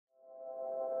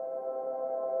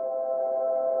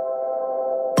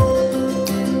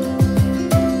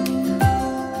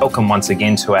Welcome once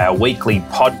again to our weekly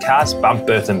podcast, Bump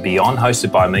Birth and Beyond,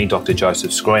 hosted by me, Dr.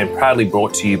 Joseph Scroy, and proudly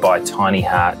brought to you by Tiny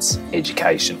Hearts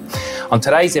Education. On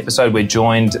today's episode, we're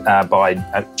joined by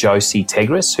Josie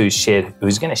Tegris,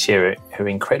 who's going to share her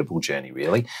incredible journey,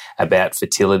 really, about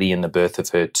fertility and the birth of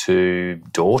her two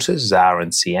daughters, Zara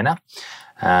and Sienna.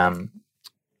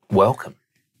 Welcome.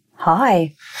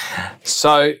 Hi.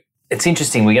 So it's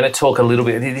interesting. We're going to talk a little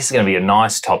bit. This is going to be a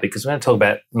nice topic because we're going to talk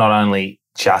about not only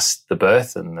just the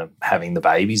birth and having the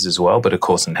babies as well, but of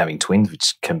course, and having twins,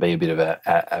 which can be a bit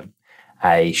of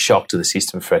a shock to the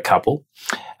system for a couple.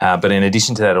 But in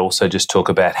addition to that, also just talk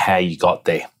about how you got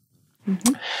there.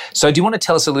 Mm-hmm. So do you want to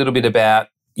tell us a little bit about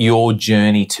your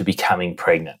journey to becoming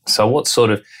pregnant? So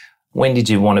when did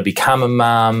you want to become a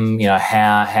mum? You know,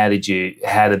 how did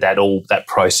that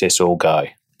process all go?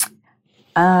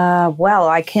 Well,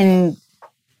 I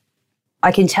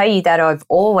can tell you that I've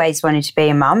always wanted to be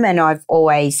a mum, and I've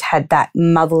always had that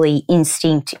motherly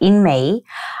instinct in me.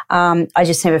 I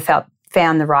just never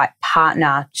found the right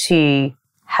partner to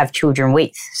have children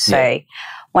with. So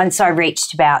once I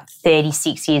reached about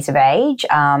 36 years of age,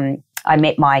 I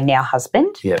met my now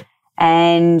husband. Yeah.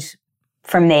 And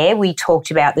from there, we talked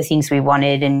about the things we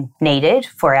wanted and needed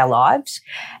for our lives.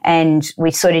 And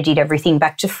we sort of did everything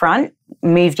back to front,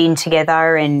 moved in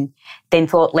together, and then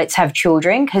thought, let's have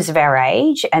children because of our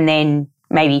age, and then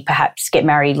maybe perhaps get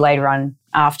married later on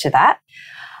after that.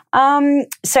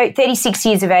 So 36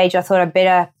 years of age, I thought I'd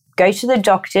better go to the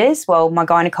doctors, my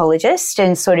gynecologist,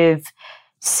 and sort of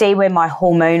see where my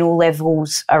hormonal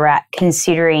levels are at,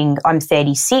 considering I'm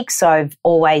 36. So I've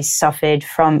always suffered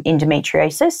from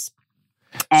endometriosis.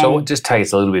 So just take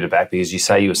us a little bit back, because you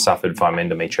say you suffered from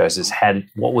endometriosis.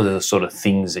 What were the sort of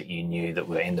things that you knew that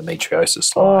were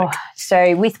endometriosis like?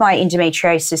 So with my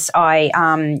endometriosis,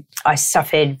 I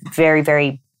suffered very,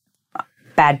 very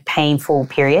bad, painful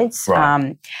periods.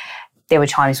 Right. There were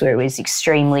times where it was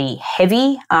extremely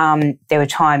heavy. There were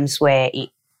times where it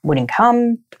wouldn't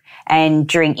come. And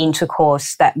during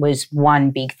intercourse, that was one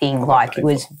big thing. It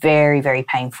was very, very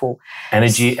painful. And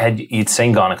you'd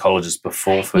seen gynecologists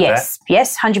before for that?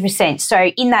 Yes, 100%. So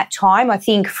in that time, I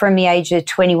think from the age of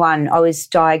 21, I was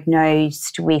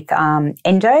diagnosed with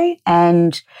endo,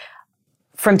 and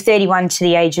from 31 to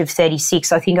the age of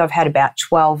 36, I think I've had about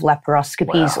 12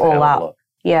 laparoscopies all up.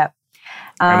 Yeah.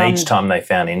 And each time they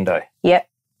found endo? Yep.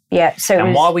 Yeah. So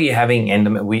why were you having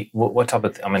what type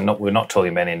of? We're not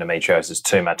talking about endometriosis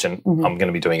too much, and mm-hmm. I'm going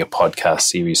to be doing a podcast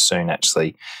series soon,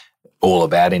 actually, all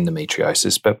about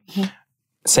endometriosis. But it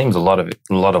seems a lot of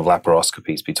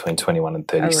laparoscopies between 21 and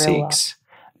 36.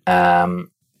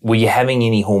 Were you having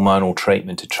any hormonal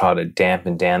treatment to try to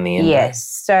dampen down the endo? Yes.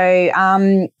 So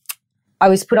I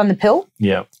was put on the pill.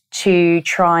 Yeah. To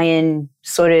try and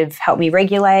sort of help me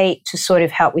regulate, to sort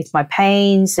of help with my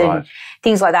pains and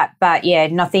things like that. But,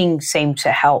 nothing seemed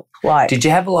to help. Did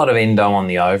you have a lot of endo on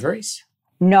the ovaries?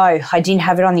 No, I didn't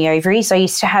have it on the ovaries. I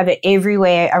used to have it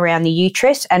everywhere around the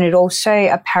uterus, and it also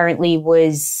apparently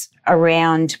was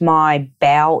around my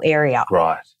bowel area.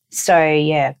 Right. So,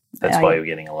 That's why you were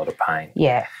getting a lot of pain.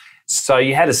 Yeah. So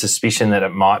you had a suspicion that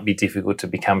it might be difficult to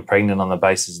become pregnant on the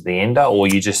basis of the endo, or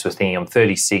you just were thinking, I'm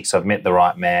 36, I've met the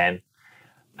right man.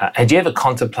 Had you ever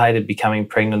contemplated becoming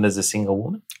pregnant as a single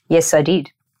woman? Yes, I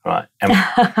did. Right.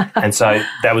 And so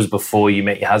that was before you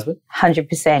met your husband?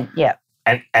 100%, yeah.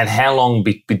 And how long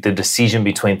the decision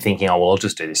between thinking, I'll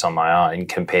just do this on my own,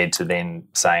 compared to then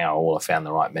saying, I found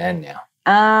the right man now?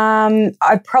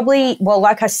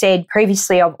 Like I said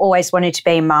previously, I've always wanted to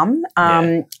be a mum.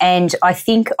 And I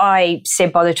think I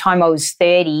said by the time I was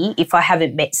 30, if I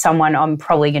haven't met someone, I'm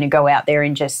probably going to go out there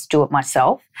and just do it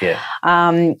myself. Yeah.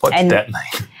 What did that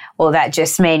mean? Well, that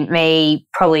just meant me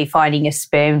probably finding a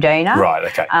sperm donor. Right,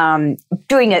 okay.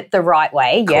 Doing it the right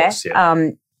way, course,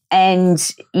 then,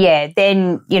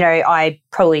 I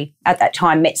probably at that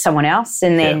time met someone else,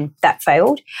 and then that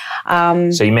failed.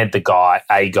 So you met a guy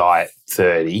at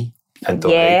 30 and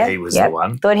thought he was the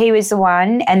one? Thought he was the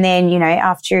one. And then,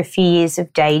 after a few years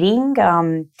of dating,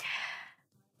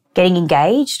 getting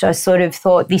engaged, I sort of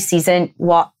thought this isn't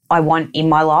what I want in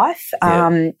my life,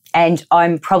 and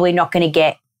I'm probably not going to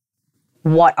get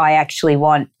what I actually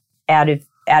want out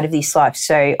of this life.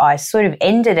 So I sort of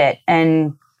ended it,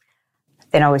 and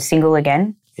then I was single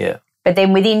again. Yeah. But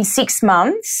then within 6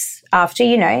 months after,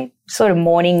 sort of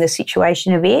mourning the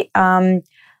situation a bit, I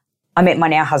met my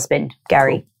now husband,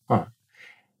 Gary. Cool. Oh.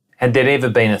 Had there ever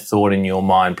been a thought in your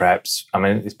mind, perhaps, I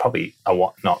mean, it's probably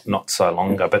not so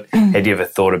long ago, but had you ever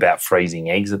thought about freezing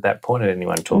eggs at that point? Had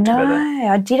anyone talked about that? No,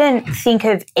 I didn't think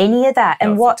of any of that.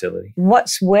 And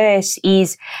what's worse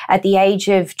is at the age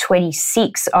of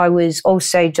 26, I was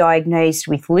also diagnosed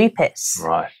with lupus.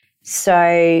 Right.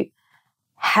 So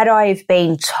had I have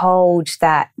been told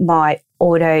that my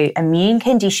autoimmune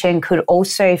condition could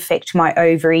also affect my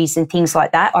ovaries and things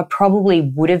like that, I probably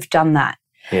would have done that.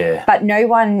 Yeah. But no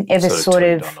one ever told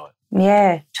me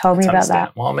about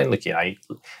that. Well, I mean, look,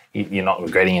 you're not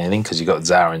regretting anything because you've got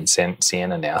Zara and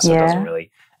Sienna now, so it doesn't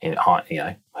really, in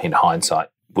hindsight,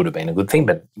 would have been a good thing.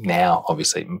 But now,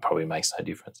 obviously, it probably makes no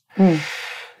difference.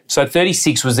 So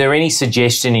 36, was there any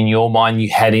suggestion in your mind you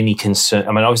had any concern?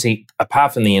 I mean, obviously,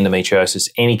 apart from the endometriosis,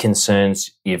 any concerns,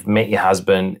 you've met your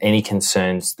husband, any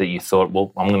concerns that you thought,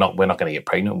 well, we're not going to get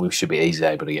pregnant, we should be easily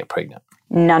able to get pregnant?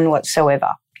 None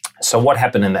whatsoever. So what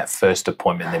happened in that first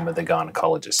appointment then with the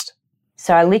gynaecologist?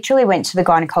 So I literally went to the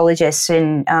gynaecologist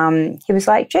and he was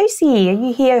like, Josie, are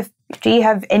you here? Do you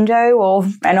have endo?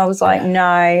 And I was like, no,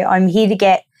 I'm here to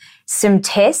get some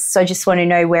tests. I just want to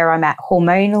know where I'm at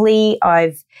hormonally.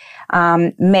 I've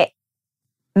met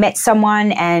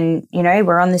someone and,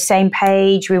 we're on the same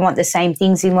page. We want the same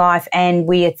things in life. And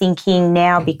we are thinking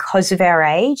now, because of our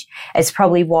age, it's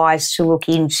probably wise to look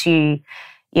into,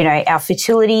 our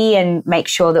fertility and make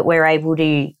sure that we're able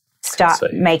to start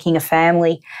making a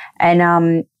family.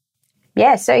 And,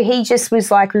 so he just was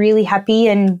like really happy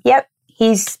and, yep,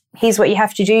 here's what you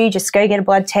have to do. Just go get a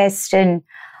blood test and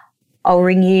I'll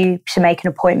ring you to make an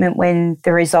appointment when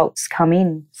the results come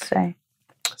in. So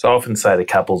I often say to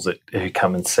couples who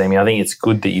come and see me, I think it's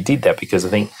good that you did that, because I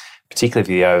think particularly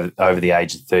if you're over the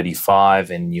age of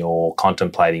 35 and you're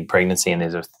contemplating pregnancy and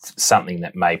there's something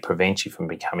that may prevent you from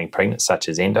becoming pregnant, such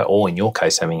as endo, or in your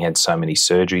case having had so many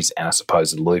surgeries and I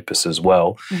suppose lupus as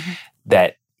well,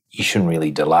 that you shouldn't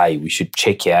really delay. We should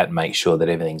check you out and make sure that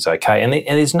everything's okay. And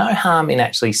there's no harm in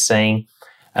actually seeing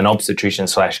an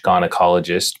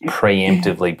obstetrician/gynecologist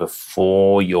preemptively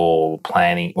before you're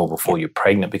planning or before you're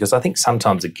pregnant, because I think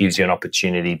sometimes it gives you an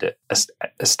opportunity to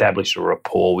establish a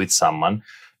rapport with someone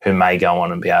who may go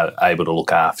on and be able to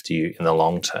look after you in the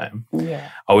long term. Yeah.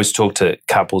 I always talk to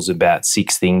couples about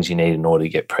 6 things you need in order to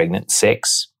get pregnant: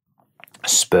 sex,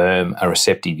 sperm, a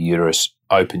receptive uterus,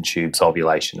 open tubes,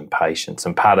 ovulation and patience.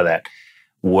 And part of that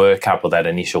workup or that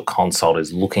initial consult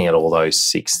is looking at all those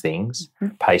 6 things.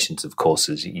 Patience, of course,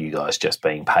 is you guys just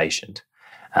being patient,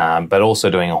 but also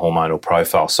doing a hormonal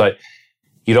profile. So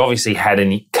you'd obviously had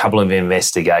a couple of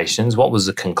investigations. What was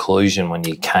the conclusion when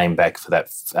you came back for that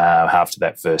after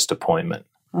that first appointment?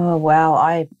 Oh, wow.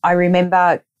 I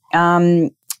remember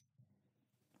my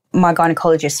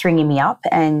gynecologist ringing me up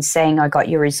and saying I got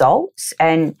your results,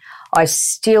 and I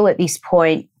still at this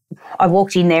point, I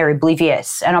walked in there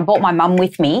oblivious, and I brought my mum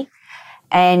with me,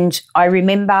 and I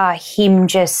remember him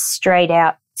just straight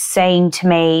out saying to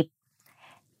me,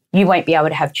 you won't be able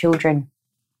to have children.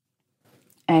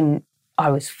 And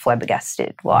I was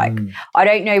flabbergasted. I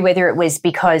don't know whether it was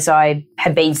because I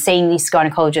had been seeing this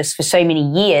gynecologist for so many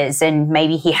years and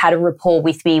maybe he had a rapport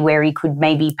with me where he could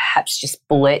maybe perhaps just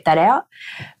blurt that out.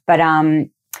 But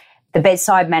the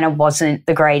bedside manner wasn't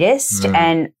the greatest,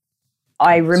 and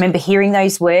I remember hearing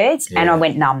those words and I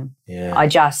went numb. Yeah.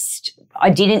 I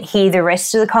didn't hear the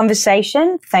rest of the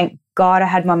conversation. Thank God I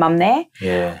had my mum there.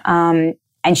 Yeah.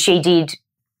 And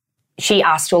she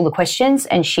asked all the questions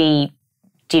and she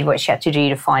did what she had to do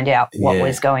to find out what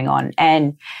was going on.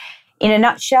 And in a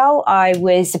nutshell, I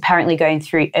was apparently going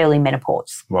through early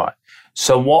menopause. Right.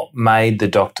 So what made the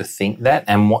doctor think that,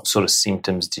 and what sort of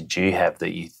symptoms did you have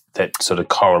that sort of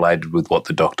correlated with what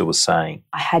the doctor was saying?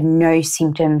 I had no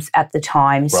symptoms at the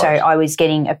time. Right. So I was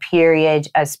getting a period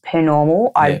as per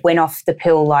normal. I went off the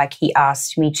pill like he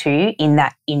asked me to in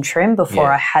that interim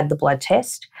before I had the blood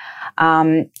test.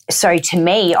 So to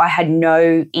me, I had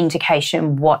no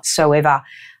indication whatsoever.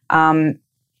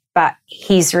 But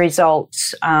his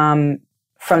results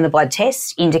from the blood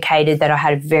test indicated that I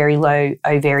had a very low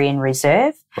ovarian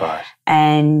reserve. Right.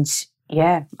 And,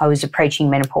 I was approaching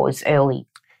menopause early.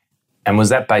 And was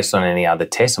that based on any other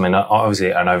tests? I mean,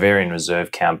 obviously an ovarian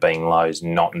reserve count being low is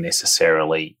not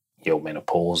necessarily you're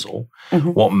menopausal.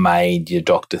 What made your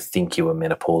doctor think you were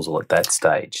menopausal at that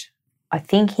stage? I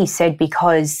think he said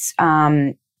because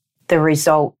the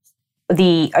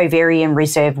ovarian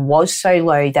reserve was so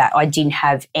low that I didn't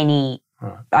have any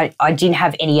I didn't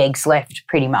have any eggs left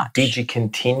pretty much. Did you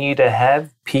continue to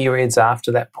have periods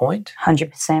after that point?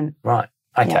 100%. Right.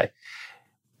 Okay.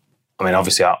 I mean,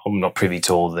 obviously I'm not privy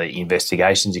to all the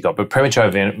investigations you got, but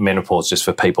premature menopause, just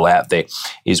for people out there,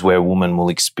 is where a woman will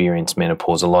experience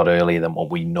menopause a lot earlier than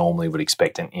what we normally would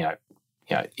expect. And,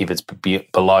 if it's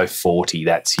below 40,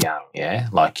 that's young, yeah,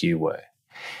 like you were.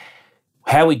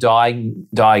 How we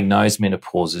diagnose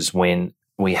menopause is when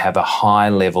we have a high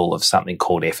level of something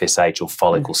called FSH, or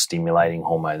follicle stimulating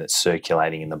hormone, that's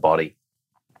circulating in the body.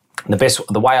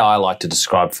 The way I like to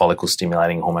describe follicle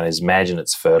stimulating hormone is, imagine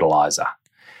it's fertilizer.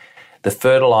 The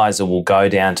fertilizer will go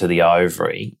down to the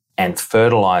ovary and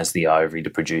fertilise the ovary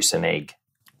to produce an egg.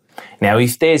 Now,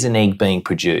 if there's an egg being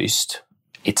produced,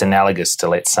 it's analogous to,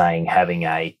 let's say, having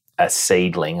a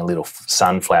seedling, a little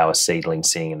sunflower seedling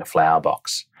sitting in a flower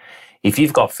box. If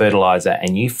you've got fertiliser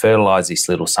and you fertilise this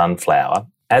little sunflower,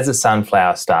 as the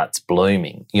sunflower starts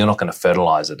blooming, you're not going to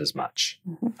fertilise it as much,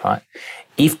 right?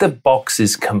 If the box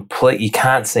is complete, you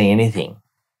can't see anything,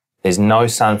 there's no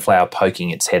sunflower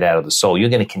poking its head out of the soil, you're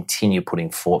going to continue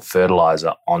putting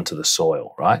fertiliser onto the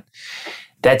soil, right?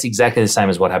 That's exactly the same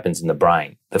as what happens in the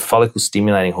brain. The follicle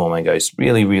stimulating hormone goes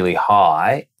really, really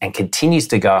high and continues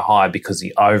to go high because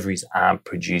the ovaries aren't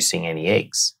producing any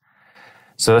eggs.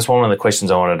 So that's one of the questions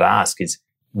I wanted to ask is,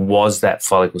 was that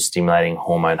follicle stimulating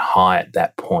hormone high at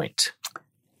that point?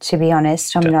 To be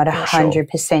honest, I'm not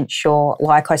 100% sure.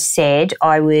 Like I said,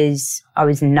 I was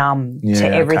numb to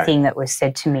everything that was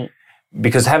said to me.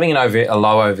 Because having a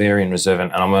low ovarian reserve,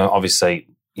 and I'm obviously,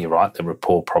 you're right, the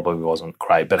rapport probably wasn't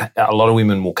great, but a lot of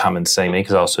women will come and see me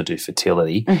because I also do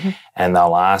fertility, and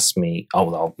they'll ask me,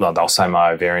 they'll say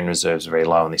my ovarian reserve's very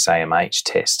low on this AMH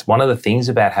test. One of the things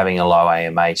about having a low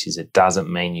AMH is it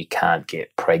doesn't mean you can't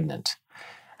get pregnant.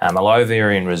 A low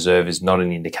ovarian reserve is not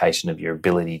an indication of your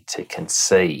ability to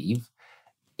conceive.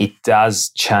 It does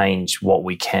change what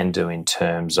we can do in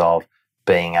terms of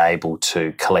being able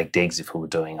to collect eggs if we were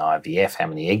doing IVF, how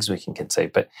many eggs we can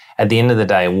conceive. But at the end of the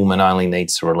day, a woman only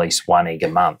needs to release 1 egg a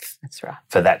month. That's right.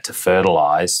 For that to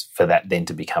fertilise, for that then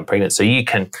to become pregnant. So you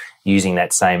can, using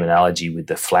that same analogy with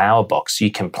the flower box,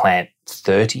 you can plant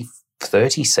 30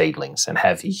 seedlings and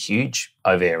have a huge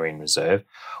ovarian reserve,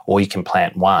 or you can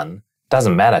plant one.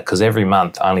 Doesn't matter, because every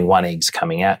month only 1 egg's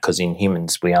coming out, because in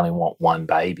humans we only want 1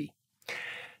 baby.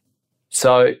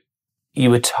 So you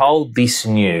were told this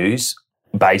news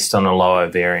based on a low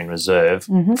ovarian reserve.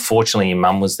 Fortunately, your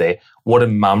mum was there. What did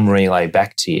mum relay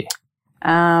back to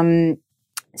you?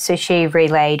 So she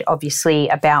relayed, obviously,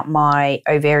 about my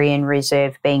ovarian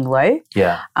reserve being low.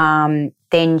 Yeah.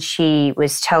 Then she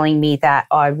was telling me that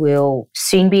I will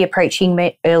soon be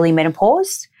approaching early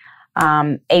menopause.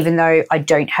 Even though I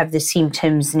don't have the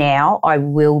symptoms now, I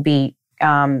will be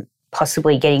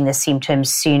possibly getting the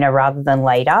symptoms sooner rather than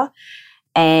later.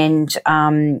 And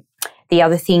the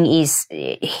other thing is,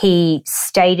 he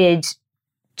stated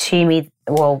to me,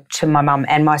 well, to my mum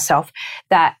and myself,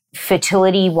 that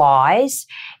fertility-wise,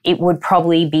 it would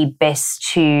probably be best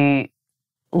to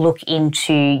look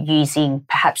into using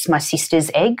perhaps my sister's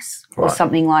eggs or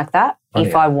something like that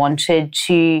if I wanted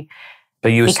to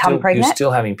become pregnant. You're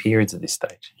still having periods at this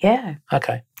stage? Yeah.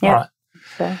 Okay. Yeah.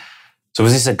 All right. So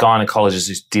was this a gynecologist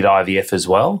who did IVF as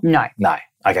well? No. No.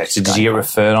 Okay. So did you get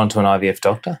referred on to an IVF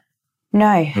doctor?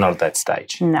 No. Not at that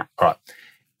stage? No. All right.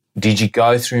 Did you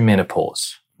go through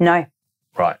menopause? No.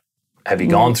 Right. Have you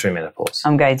gone through menopause?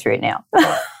 I'm going through it now.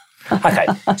 Right.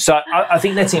 Okay. So I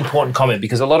think that's an important comment,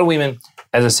 because a lot of women,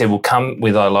 as I said, will come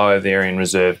with a low ovarian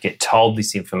reserve, get told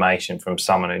this information from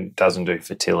someone who doesn't do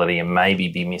fertility, and maybe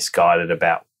be misguided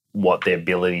about what their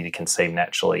ability to conceive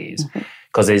naturally is.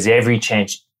 Because there's every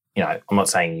chance, I'm not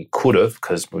saying you could have,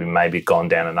 because we maybe gone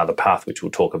down another path, which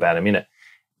we'll talk about in a minute,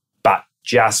 but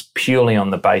just purely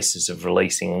on the basis of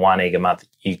releasing 1 egg a month,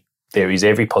 there is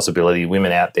every possibility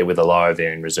women out there with a low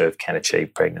ovarian reserve can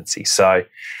achieve pregnancy. So,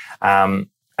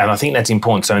 and I think that's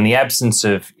important. So in the absence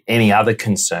of any other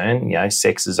concern,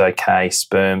 sex is okay,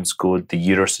 sperm's good, the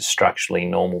uterus is structurally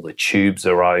normal, the tubes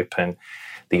are open,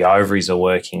 the ovaries are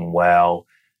working well,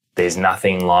 there's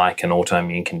nothing like an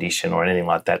autoimmune condition or anything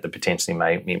like that potentially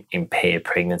may impair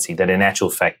pregnancy, that in actual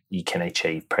fact you can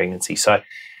achieve pregnancy. So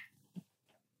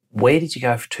where did you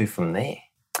go to from there?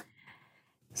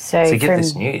 So you get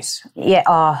this news. Yeah,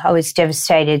 I was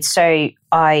devastated. So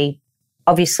I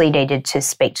obviously needed to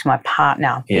speak to my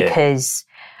partner because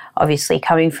obviously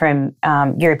coming from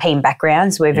European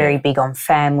backgrounds, we're very big on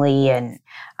family, and,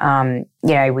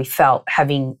 we felt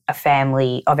having a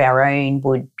family of our own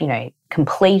would,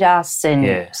 complete us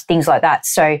and things like that.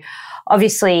 So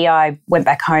obviously I went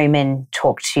back home and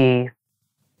talked to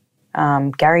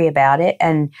Gary about it,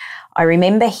 and I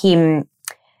remember him,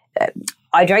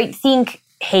 I don't think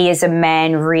he as a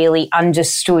man really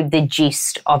understood the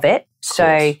gist of it.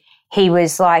 So he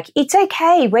was like, it's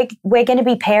okay, we're going to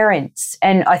be parents.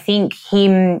 And I think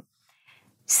him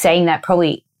saying that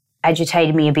probably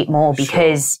agitated me a bit more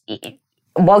because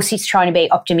whilst he's trying to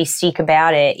be optimistic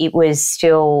about it, it was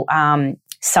still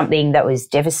something that was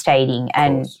devastating.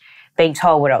 And being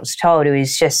told what I was told, it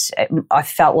was just, I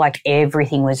felt like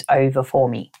everything was over for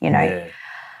me, you know.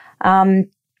 Yeah.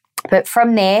 But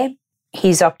from there,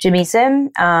 his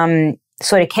optimism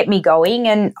sort of kept me going.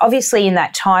 And obviously in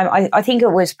that time, I think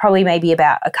it was probably maybe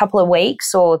about a couple of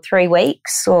weeks or 3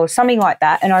 weeks or something like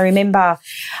that. And I remember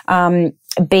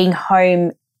being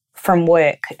home from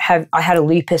work, I had a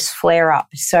lupus flare-up.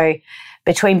 So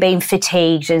between being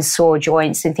fatigued and sore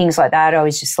joints and things like that, I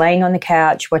was just laying on the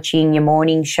couch watching your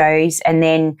morning shows. And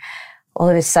then all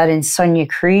of a sudden, Sonia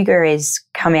Kruger has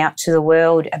come out to the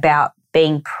world about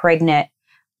being pregnant,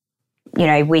 you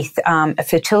know, with a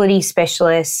fertility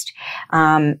specialist,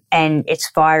 and it's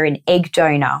via an egg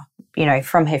donor, you know,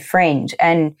 from her friend.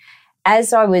 And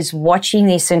as I was watching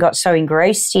this and got so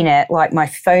engrossed in it, like my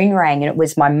phone rang and it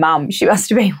was my mum. She must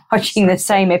have been watching the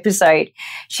same episode.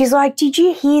 She's like, did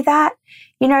you hear that?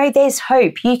 You know, there's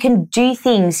hope. You can do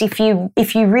things. If you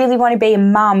really want to be a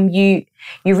mum, you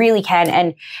really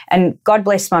can. And God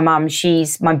bless my mum.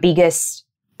 She's my biggest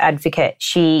advocate.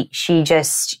 She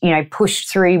just, you know, pushed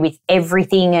through with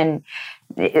everything and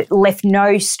left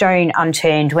no stone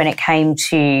unturned when it came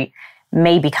to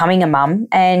me becoming a mum.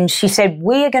 And she said,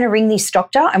 we are going to ring this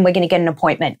doctor and we're going to get an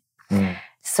appointment.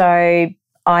 So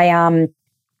I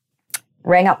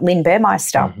rang up Lynn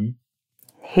Burmeister,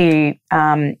 who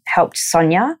helped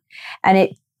Sonia. And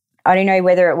I don't know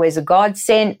whether it was a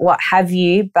godsend, what have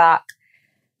you, but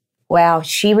wow,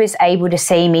 she was able to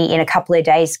see me in a couple of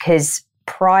days because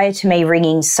prior to me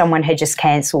ringing, someone had just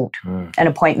cancelled an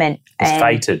appointment. It's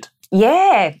fated.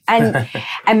 Yeah.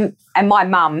 And my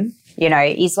mum, you know,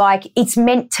 is like, it's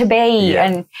meant to be.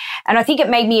 Yeah. And I think it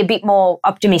made me a bit more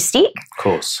optimistic. Of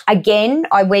course. Again,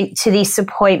 I went to this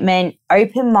appointment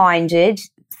open-minded,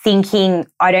 thinking,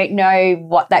 I don't know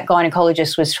what that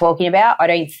gynecologist was talking about. I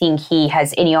don't think he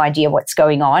has any idea what's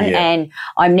going on. Yeah. And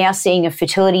I'm now seeing a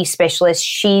fertility specialist.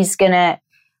 She's gonna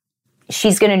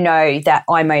know that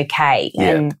I'm okay. Yeah.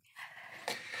 And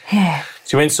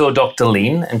So you went and saw Dr.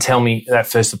 Lynn, and tell me that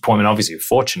first appointment, obviously you're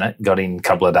fortunate, got in a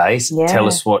couple of days. Yeah. Tell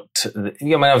us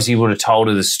obviously you would have told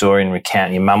her the story and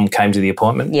recount. Your mum came to the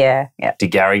appointment? Yeah.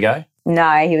 Did Gary go?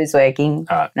 No, he was working.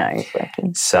 All right. No, he was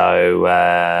working.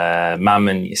 So mum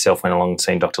and yourself went along and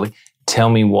seen Dr. Lynn. Tell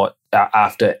me what,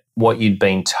 after what you'd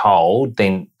been told,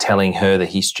 then telling her the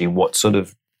history, what sort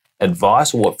of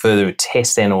advice or what further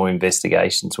tests and or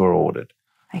investigations were ordered?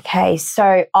 Okay,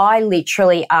 so I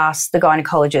literally asked the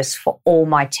gynecologist for all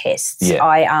my tests. Yeah.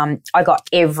 I got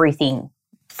everything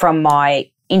from my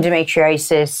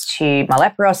endometriosis to my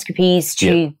laparoscopies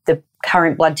to the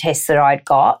current blood tests that I'd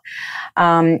got.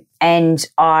 And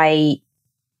I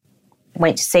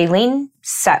went to see Lynn,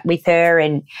 sat with her,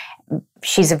 and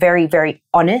she's a very, very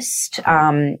honest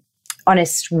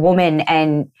woman,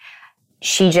 and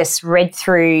she just read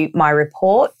through my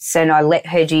reports and I let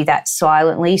her do that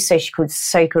silently so she could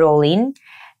soak it all in.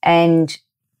 And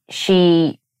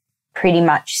she pretty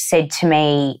much said to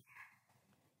me,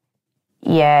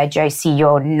 yeah, Josie,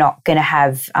 you're not going to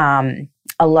have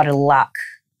a lot of luck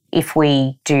if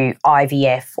we do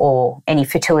IVF or any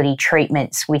fertility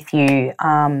treatments with you.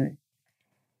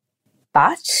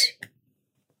 But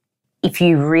if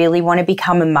you really want to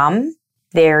become a mum,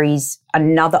 there is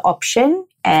another option,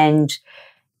 and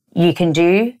you can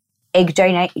do egg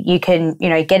donate. You can,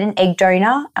 get an egg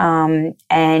donor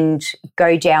and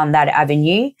go down that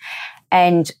avenue.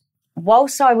 And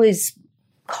whilst I was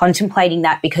contemplating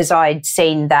that, because I'd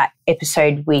seen that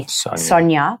episode with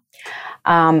Sonia,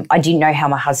 I didn't know how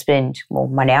my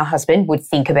now husband would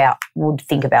think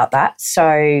about that.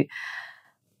 So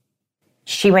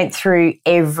she went through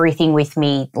everything with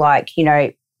me, like,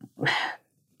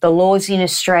 the laws in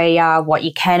Australia, what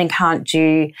you can and can't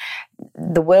do,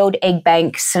 the World Egg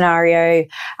Bank scenario,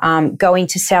 going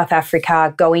to South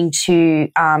Africa, going to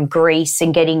Greece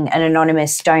and getting an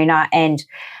anonymous donor. And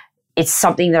it's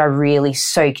something that I really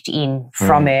soaked in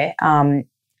from her,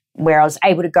 where I was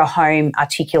able to go home,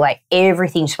 articulate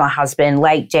everything to my husband,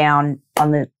 lay it down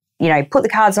on the, put the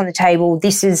cards on the table.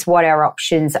 This is what our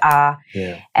options are.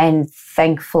 Yeah. And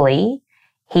thankfully,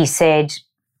 he said,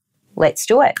 let's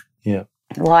do it. Yeah.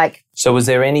 So was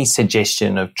there any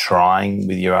suggestion of trying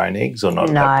with your own eggs or not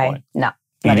at that point? No.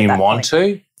 You didn't want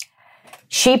to?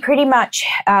 She pretty much,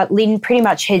 Lynn pretty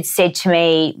much had said to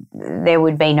me there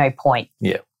would be no point.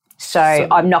 Yeah. So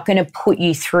I'm not going to put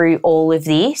you through all of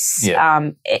this.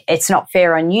 Yeah. It's not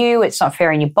fair on you. It's not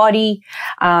fair on your body.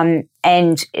 And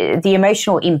the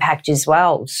emotional impact as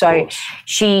well. So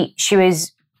she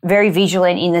was very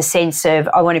vigilant in the sense of,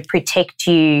 I want to protect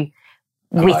you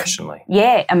emotionally.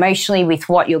 Emotionally with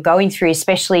what you're going through,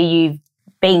 especially you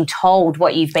being told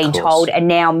what you've been told, and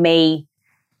now me,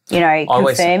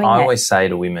 confirming I always say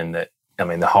to women that,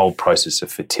 the whole process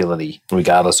of fertility,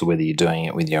 regardless of whether you're doing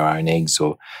it with your own eggs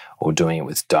or doing it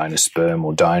with donor sperm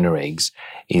or donor eggs,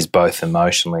 is both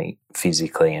emotionally,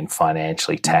 physically and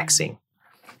financially taxing.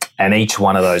 And each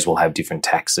one of those will have different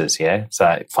taxes, yeah?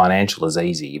 So financial is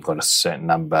easy. You've got a certain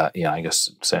number, you got a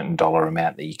certain dollar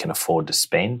amount that you can afford to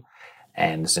spend.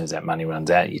 And as soon as that money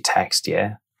runs out, you're taxed,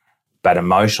 yeah? But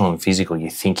emotional and physical, you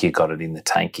think you got it in the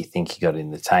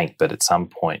tank, but at some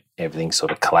point everything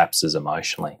sort of collapses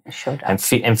emotionally. Sure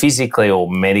does. And physically or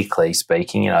medically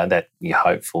speaking, that you're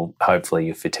hopefully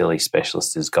your fertility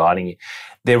specialist is guiding you.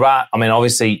 There are,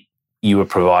 obviously you were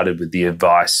provided with the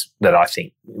advice that I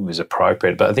think was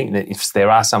appropriate, but I think that if there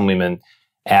are some women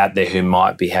out there who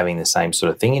might be having the same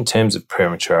sort of thing in terms of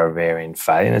premature ovarian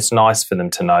failure, and it's nice for them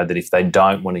to know that if they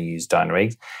don't want to use donor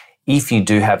eggs, if you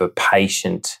do have a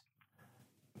patient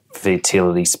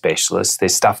fertility specialist,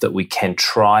 there's stuff that we can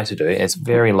try to do. It's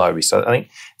very low risk. So I think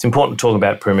it's important to talk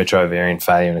about premature ovarian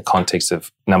failure in the context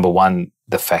of, number one,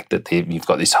 the fact that you've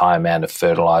got this high amount of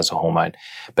fertilizer hormone.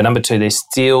 But number two, there's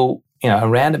still,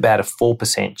 around about a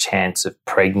 4% chance of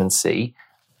pregnancy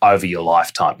over your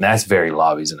lifetime. Now, that's very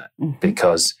low, isn't it? Mm-hmm.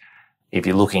 Because if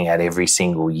you're looking at every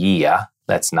single year,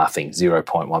 that's nothing,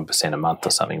 0.1% a month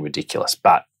or something ridiculous.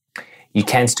 But you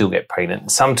can still get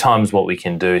pregnant. Sometimes what we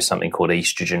can do is something called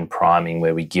estrogen priming,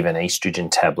 where we give an estrogen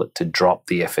tablet to drop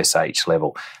the FSH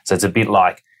level. So it's a bit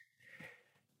like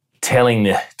telling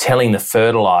the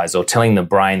fertilizer or telling the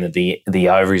brain that the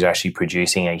ovaries are actually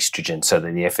producing estrogen so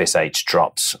that the FSH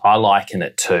drops. I liken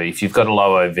it to, if you've got a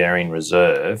low ovarian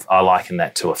reserve, I liken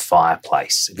that to a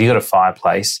fireplace. If you've got a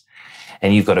fireplace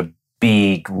and you've got a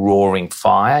big roaring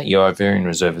fire, your ovarian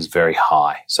reserve is very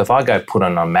high. So if I go put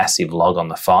on a massive log on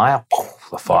the fire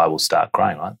will start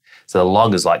growing, right? So the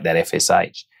log is like that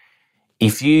FSH.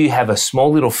 If you have a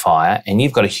small little fire and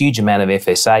you've got a huge amount of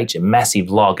FSH, a massive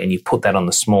log, and you put that on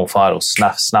the small fire, it'll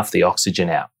snuff the oxygen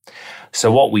out.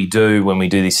 So what we do when we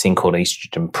do this thing called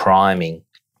estrogen priming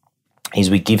is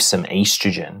we give some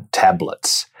estrogen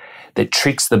tablets that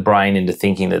tricks the brain into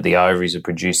thinking that the ovaries are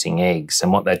producing eggs.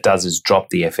 And what that does is drop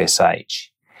the FSH.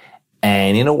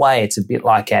 And in a way, it's a bit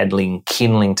like adding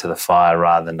kindling to the fire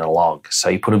rather than a log. So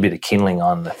you put a bit of kindling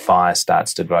on, the fire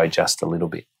starts to grow just a little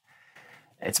bit.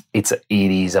 It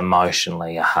is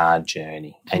emotionally a hard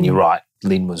journey. And you're right,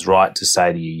 Lynn was right to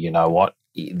say to you, you know what,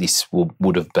 this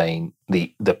would have been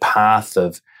the path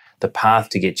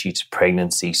to get you to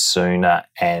pregnancy sooner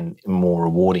and more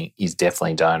rewarding is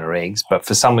definitely donor eggs. But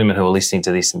for some women who are listening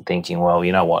to this and thinking, well,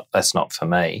 you know what, that's not for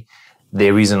me,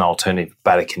 there is an alternative,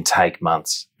 but it can take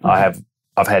months. Mm-hmm.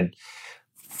 I've had,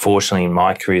 fortunately in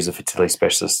my career as a fertility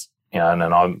specialist, and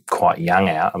I'm quite young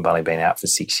out, I've only been out for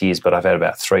 6 years, but I've had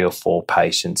about 3 or 4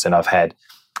 patients, and I've had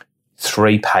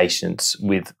 3 patients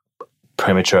with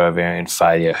premature ovarian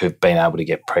failure who've been able to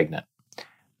get pregnant.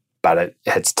 But it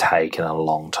has taken a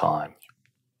long time.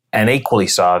 And equally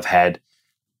so, I've had,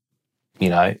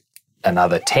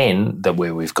 another 10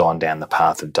 where we've gone down the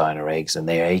path of donor eggs and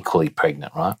they're equally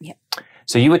pregnant, right? Yep.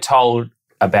 So you were told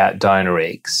about donor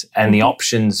eggs and the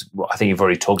options, I think you've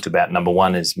already talked about. Number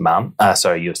one is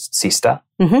your sister.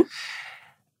 Mm-hmm.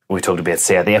 We talked about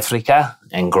South Africa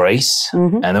and Greece,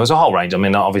 and there was a whole range.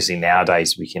 Obviously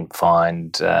nowadays we can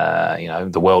find,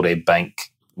 the World Egg Bank,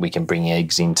 we can bring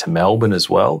eggs into Melbourne as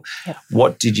well. Yep.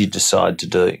 What did you decide to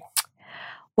do?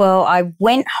 Well, I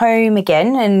went home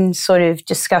again and sort of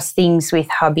discussed things with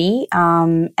hubby,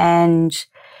 and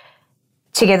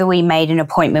together we made an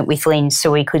appointment with Lynn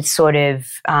so we could sort of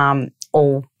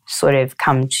all sort of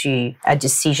come to a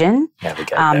decision.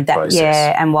 Navigate that process.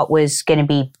 Yeah, and what was going to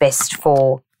be best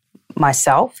for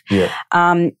myself. Yeah.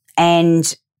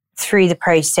 And through the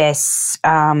process,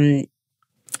 Gary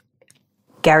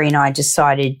and I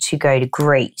decided to go to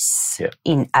Greece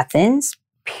in Athens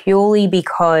purely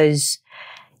because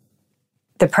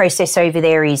the process over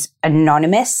there is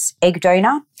anonymous egg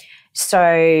donor.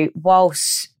 So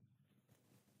whilst,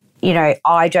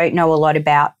 I don't know a lot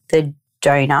about the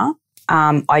donor,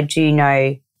 I do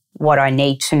know what I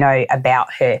need to know about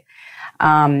her.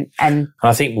 And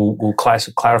I think we'll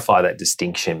clarify that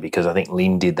distinction because I think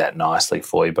Lynn did that nicely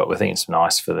for you, but we think it's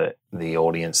nice for the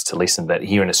audience to listen. But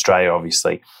here in Australia,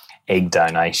 obviously, egg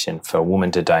donation, for a woman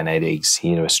to donate eggs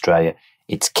here to Australia,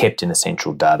 it's kept in a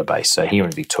central database. So here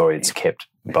in Victoria, it's kept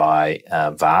by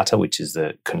VARTA, which is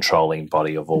the controlling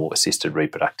body of all assisted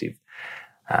reproductive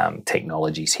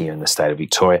technologies here in the state of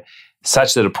Victoria,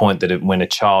 such that a point that when a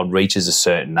child reaches a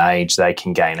certain age, they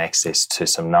can gain access to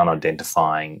some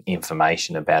non-identifying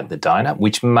information about the donor,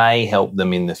 which may help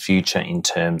them in the future in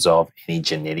terms of any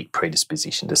genetic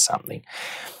predisposition to something.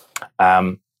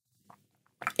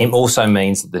 It also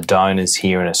means that the donors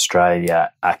here in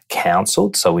Australia are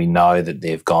counselled, so we know that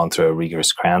they've gone through a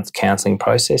rigorous counselling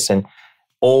process, and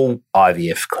all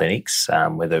IVF clinics,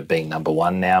 whether it be Number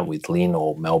One now with Lynn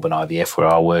or Melbourne IVF where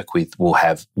I work with, will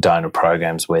have donor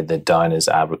programs where the donors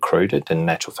are recruited. And in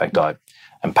natural fact, I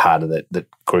am part of the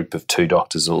group of 2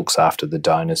 doctors that looks after the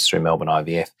donors through Melbourne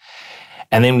IVF.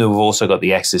 And then we've also got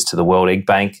the access to the World Egg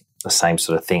Bank, the same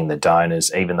sort of thing. The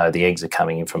donors, even though the eggs are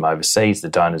coming in from overseas, the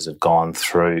donors have gone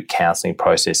through counselling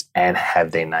process and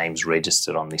have their names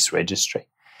registered on this registry.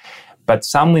 But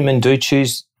some women do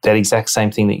choose that exact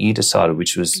same thing that you decided,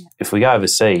 which was if we go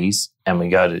overseas and we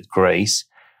go to Greece,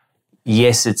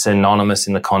 yes, it's anonymous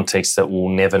in the context that we'll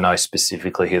never know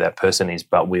specifically who that person is,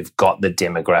 but we've got the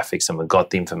demographics and we've got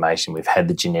the information. We've had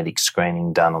the genetic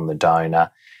screening done on the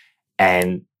donor,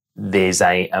 and there's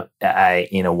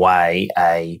in a way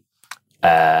a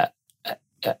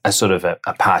sort of a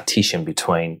partition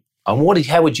between. And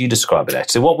how would you describe it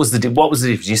actually? What was the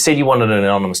difference? You said you wanted an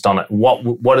anonymous donor.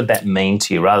 What did that mean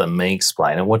to you? Rather than me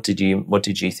explain it, what did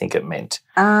you think it meant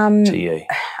to you?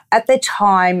 At the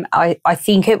time, I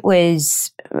think it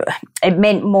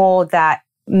meant more that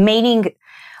meaning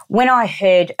when I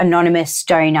heard anonymous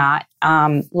donor,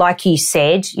 like you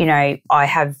said, I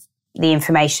have the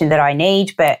information that I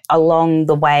need, but along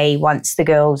the way, once the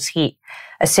girls hit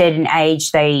a certain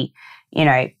age, they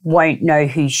won't know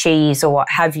who she is or what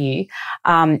have you.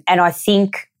 And I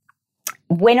think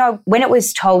when it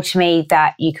was told to me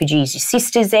that you could use your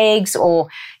sister's eggs or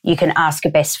you can ask a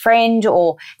best friend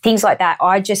or things like that,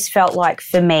 I just felt like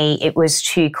for me it was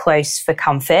too close for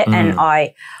comfort. And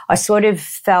I sort of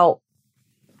felt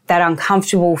that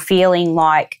uncomfortable feeling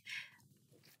like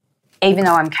even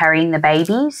though I'm carrying the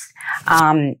babies,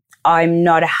 I'm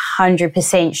not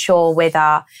 100% sure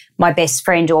whether my best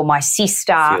friend or my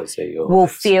sister will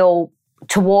feel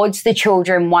towards the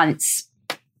children once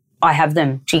I have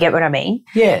them. Do you get what I mean?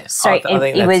 Yeah. So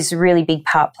it was a really big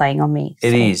part playing on me.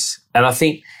 It is. And I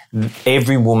think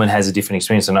every woman has a different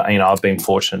experience. And, I've been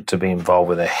fortunate to be involved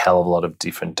with a hell of a lot of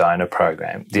different donor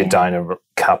programs, donor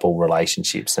couple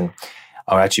relationships. And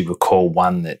I actually recall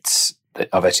one there's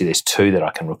 2 that I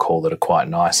can recall that are quite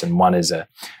nice. And one is a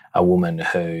woman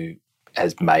who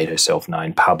has made herself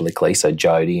known publicly, so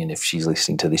Jodie, and if she's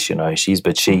listening to this, you know who she is,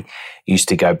 but she used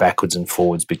to go backwards and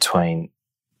forwards between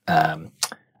Bernie,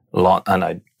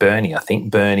 I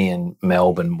think, Bernie and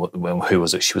Melbourne,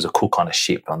 she was a cook on a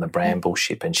ship, on the Bramble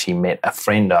ship, and she met a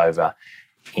friend over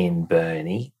in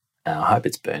Bernie. I hope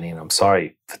it's Bernie, and I'm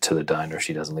sorry to the donor if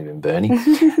she doesn't live in Bernie.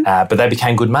 But they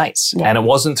became good mates. Yeah. And it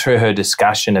wasn't through her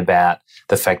discussion about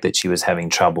the fact that she was having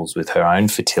troubles with her own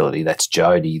fertility, that's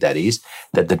Jodie, that is,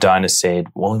 that the donor said,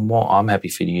 well, I'm happy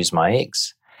for you to use my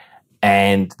eggs.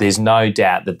 And there's no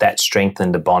doubt that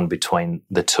strengthened a bond between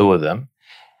the 2 of them,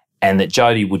 and that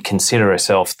Jodie would consider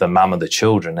herself the mum of the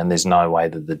children, and there's no way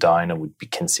that the donor would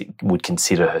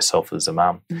consider herself as a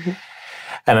mum. Mm-hmm.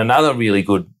 And another really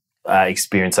good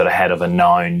experience that I had of a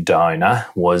known donor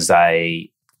was 2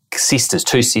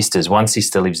 sisters. One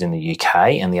sister lives in the UK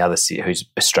and the other who's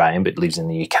Australian but lives in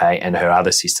the UK, and her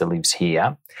other sister lives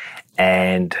here.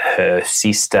 And her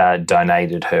sister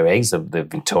donated her eggs, the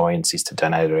Victorian sister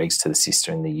donated her eggs to the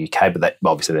sister in the UK, but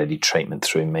obviously they did treatment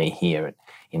through me here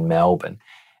in Melbourne.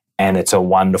 And it's a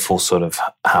wonderful sort of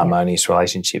harmonious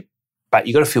relationship. But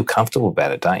you've got to feel comfortable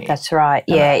about it, don't you? That's right.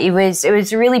 Yeah, it was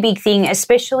a really big thing,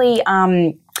 especially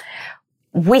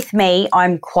with me.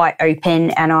 I'm quite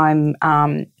open, and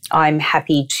I'm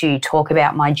happy to talk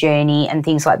about my journey and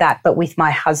things like that. But with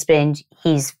my husband,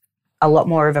 he's a lot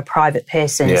more of a private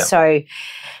person. Yeah. So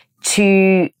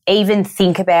to even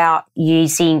think about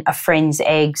using a friend's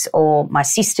eggs or my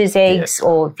sister's eggs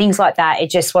or things like that, it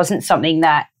just wasn't something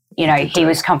that he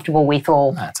was comfortable with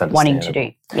or wanting to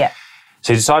do. Yeah.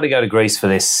 So you decided to go to Greece for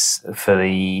this, for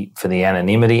the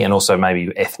anonymity and also maybe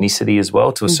ethnicity as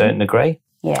well to a certain degree.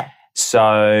 Yeah.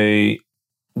 So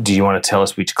do you want to tell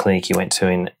us which clinic you went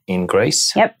to in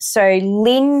Greece? Yep. So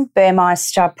Lynn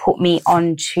Burmeister put me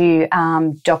on to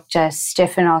Dr.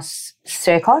 Stefanos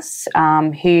Sirkos,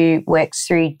 who works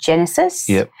through Genesis.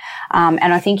 Yep.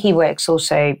 And I think he works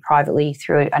also privately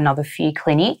through another few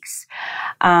clinics.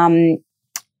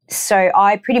 So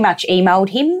I pretty much emailed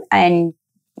him and,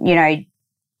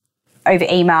 over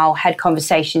email, had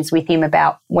conversations with him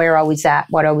about where I was at,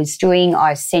 what I was doing.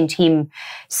 I sent him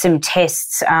some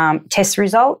test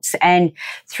results. And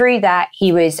through that,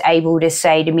 he was able to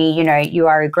say to me, you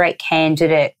are a great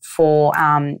candidate for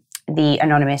the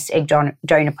Anonymous Egg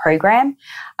Donor Program.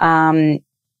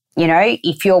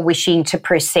 If you're wishing to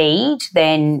proceed,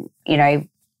 then,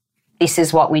 this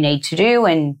is what we need to do,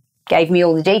 and gave me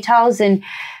all the details. And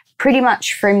pretty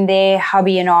much from there,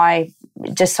 hubby and I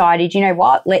decided,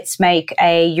 let's make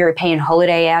a European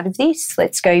holiday out of this.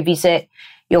 Let's go visit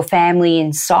your family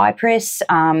in Cyprus.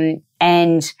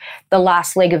 And the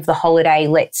last leg of the holiday,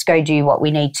 let's go do what we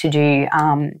need to do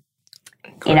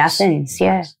in Athens.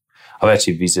 Yeah. I've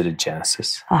actually visited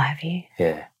Genesis. Oh, have you?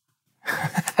 Yeah.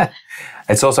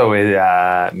 It's also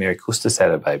where Mary Custis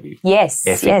had a baby. Yes,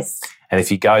 yes. And if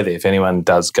you go there, if anyone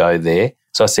does go there,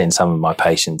 so I send some of my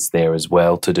patients there as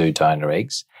well to do donor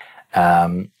eggs.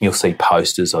 You'll see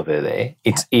posters of her there.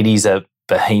 It is a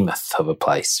behemoth of a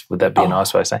place. Would that be a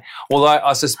nice way of saying? Although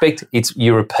I suspect it's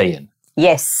European.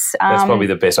 Yes. That's probably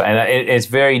the best way. And it's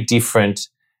very different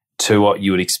to what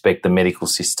you would expect the medical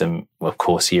system, of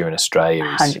course, here in Australia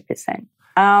is. 100%.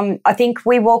 I think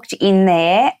we walked in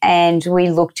there and we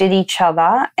looked at each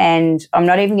other, and I'm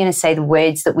not even going to say the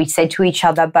words that we said to each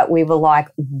other, but we were like,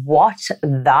 what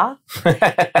the?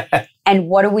 And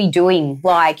what are we doing?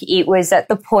 Like, it was at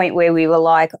the point where we were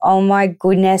like, oh my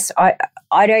goodness, I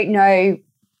don't know.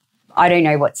 I don't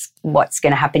know what's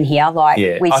going to happen here. Like,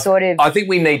 I think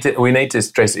we need to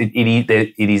stress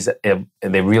they're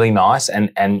really nice,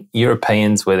 and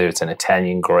Europeans, whether it's an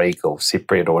Italian, Greek, or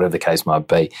Cypriot, or whatever the case might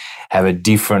be, have a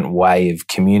different way of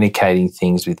communicating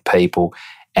things with people,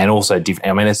 and also different.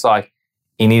 I mean, it's like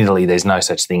in Italy, there's no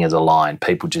such thing as a line.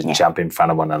 People just jump in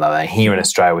front of one another. Here in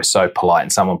Australia, we're so polite,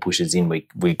 and someone pushes in,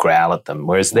 we growl at them.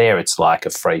 Whereas there, it's like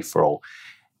a free for all.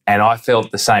 And I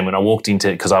felt the same when I walked into,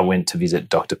 because I went to visit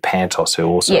Dr. Pantos, who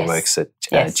also works at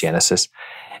Genesis.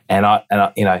 And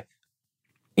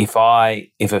if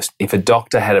a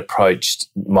doctor had approached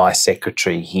my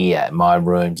secretary here at my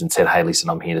rooms and said, hey, listen,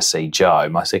 I'm here to see Joe,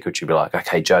 my secretary would be like,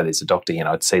 okay, Joe, there's a doctor here, and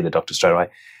I'd see the doctor straight away.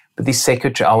 But this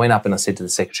secretary, I went up and I said to the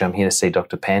secretary, I'm here to see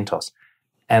Dr. Pantos.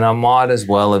 And I might as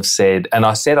well have said, and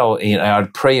I said,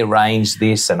 I'd prearranged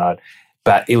this,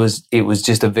 but it was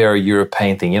just a very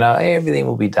European thing. Everything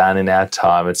will be done in our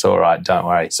time. It's all right. Don't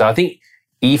worry. So I think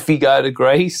if you go to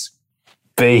Greece,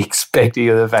 be expecting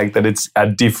of the fact that it's a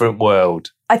different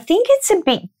world. I think it's a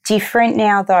bit different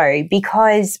now, though,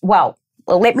 because, well,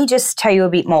 let me just tell you a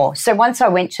bit more. So once I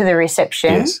went to the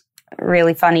reception,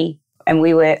 really funny, and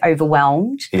we were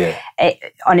overwhelmed. Yeah.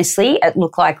 Honestly, it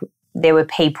looked like there were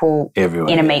people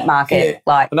everywhere in a meat market.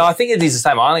 Yeah. No, I think it is the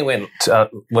same. I only went,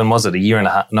 when was it, a year and a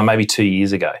half, no, maybe 2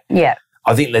 years ago. Yeah.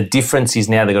 I think the difference is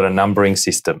now they've got a numbering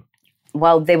system.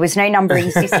 Well, there was no numbering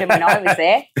system when I was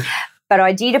there, but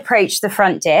I did approach the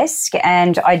front desk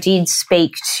and I did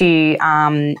speak to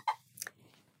the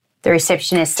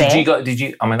receptionist there.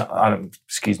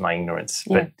 Excuse my ignorance,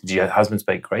 but did your husband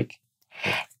speak Greek?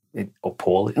 Or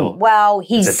Paul? Well,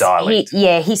 it's a dialect.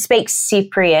 He speaks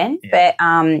Cypriot, but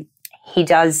he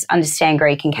does understand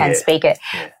Greek and can speak it.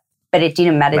 Yeah. But it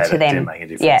didn't matter to them. Didn't make a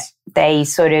difference. Yeah, they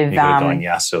sort of... You got to go on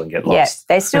Yasu and get lost.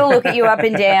 Yeah, they still look at you up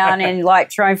and down and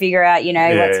try and figure out,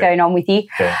 what's going on with you.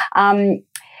 Yeah.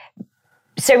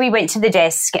 So we went to the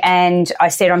desk and I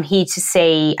said, I'm here to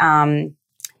see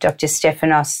Dr.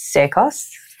 Stefanos Serkos.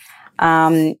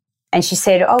 And she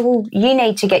said, oh, well, you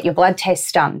need to get your blood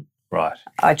tests done. Right.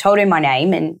 I told her my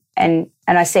name and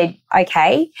I said,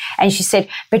 okay. And she said,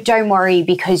 but don't worry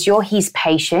because you're his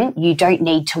patient. You don't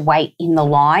need to wait in the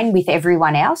line with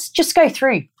everyone else. Just go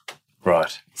through.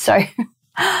 Right. So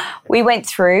we went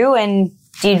through and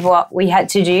did what we had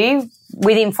to do.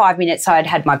 Within 5 minutes, I had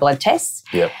had my blood tests.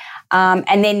 Yep.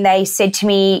 And then they said to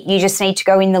me, you just need to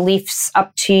go in the lifts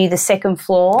up to the second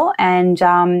floor and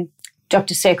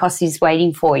Dr. Serkos is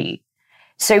waiting for you.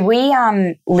 So we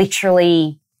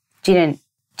literally didn't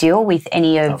deal with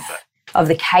any of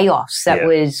the chaos that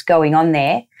was going on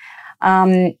there.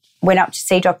 Went up to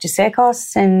see Dr.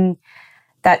 Serkos and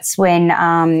that's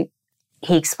when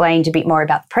he explained a bit more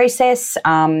about the process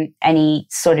and he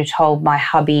sort of told my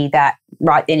hubby that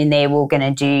right then and there we were going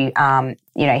to do,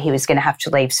 he was going to have to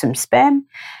leave some sperm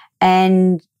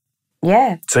and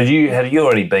So had you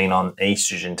already been on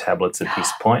estrogen tablets at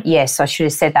this point? Yes, I should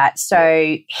have said that.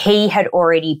 So he had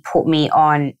already put me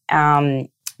on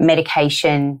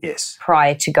medication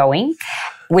prior to going,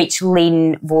 which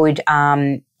Lynn would,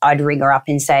 I'd ring her up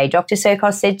and say, Dr.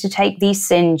 Serkos said to take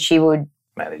this and she would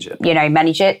manage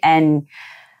it. And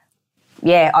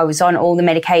I was on all the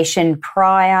medication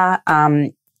prior.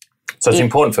 So it's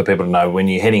important for people to know when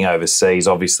you're heading overseas,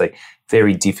 obviously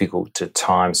very difficult to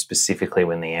time specifically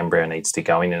when the embryo needs to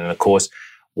go in. And, of course,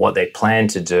 what they plan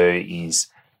to do is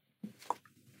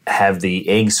have the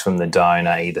eggs from the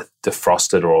donor either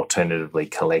defrosted or alternatively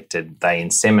collected. They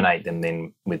inseminate them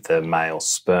then with the male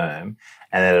sperm,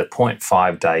 and at a point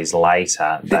 5 days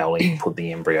later, they'll put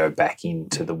the embryo back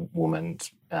into the woman's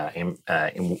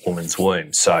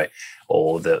womb. So,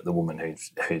 or the woman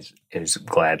who's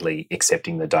gladly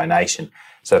accepting the donation.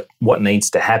 So what needs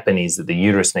to happen is that the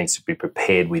uterus needs to be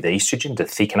prepared with estrogen to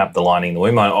thicken up the lining of the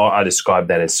womb. I describe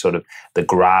that as sort of the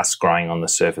grass growing on the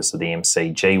surface of the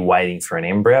MCG, waiting for an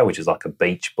embryo, which is like a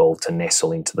beach ball to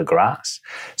nestle into the grass.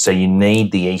 So you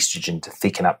need the estrogen to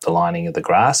thicken up the lining of the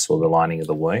grass or the lining of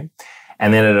the womb.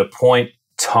 And then at a point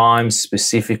timed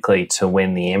specifically to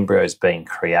when the embryo is being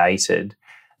created,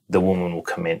 the woman will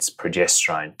commence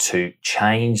progesterone to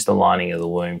change the lining of the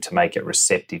womb to make it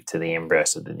receptive to the embryo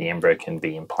so that the embryo can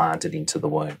be implanted into the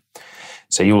womb.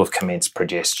 So you'll have commenced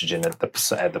progesterone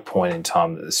at the point in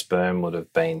time that the sperm would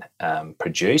have been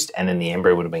produced, and then the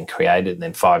embryo would have been created, and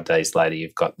then 5 days later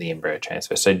you've got the embryo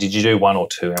transfer. So did you do 1 or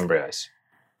 2 embryos?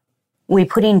 We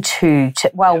put in 2.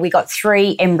 We got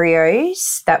 3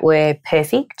 embryos that were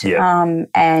perfect,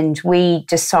 and we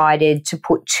decided to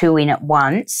put 2 in at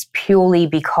once purely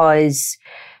because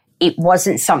it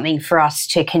wasn't something for us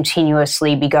to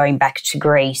continuously be going back to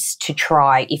Greece to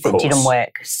try if it didn't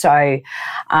work. So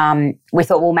we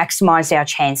thought we'll maximise our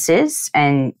chances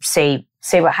and see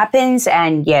what happens.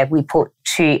 And, we put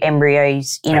 2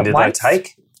 embryos in at once. Did they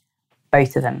take?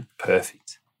 Both of them.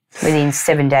 Perfect. Within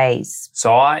 7 days.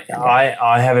 So I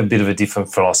have a bit of a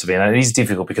different philosophy, and it is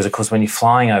difficult because, of course, when you're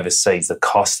flying overseas, the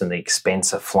cost and the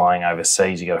expense of flying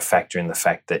overseas, you've got to factor in the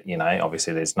fact that,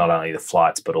 obviously there's not only the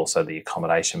flights but also the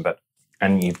accommodation.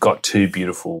 And you've got 2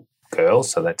 beautiful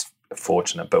girls, so that's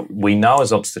fortunate. But we know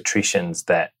as obstetricians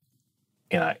that,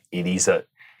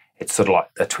 it's sort of like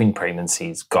a twin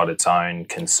pregnancy's got its own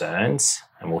concerns,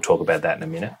 and we'll talk about that in a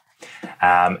minute.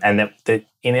 And that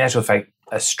in actual fact,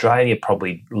 Australia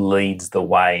probably leads the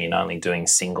way in only doing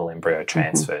single embryo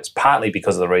transfers, partly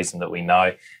because of the reason that we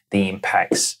know the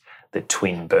impacts that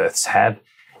twin births have,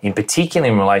 in particular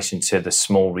in relation to the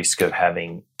small risk of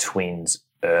having twins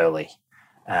early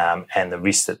and the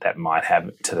risk that might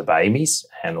have to the babies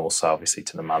and also obviously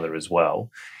to the mother as well.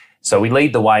 So we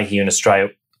lead the way here in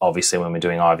Australia, obviously when we're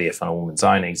doing IVF on a woman's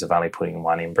own eggs of only putting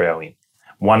 1 embryo in.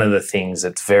 One of the things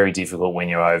that's very difficult when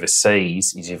you're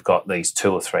overseas is you've got these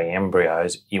 2 or 3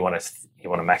 embryos. You want to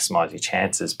maximise your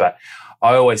chances. But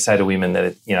I always say to women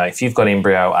that, if you've got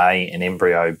embryo A and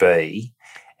embryo B,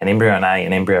 an embryo A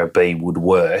and embryo B would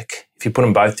work. If you put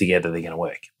them both together, they're going to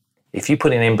work. If you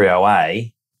put in embryo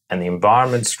A and the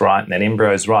environment's right and that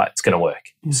embryo's right, it's going to work.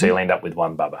 So you'll end up with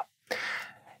 1 bubba.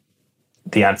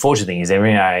 The unfortunate thing is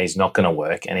embryo A is not going to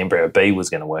work and embryo B was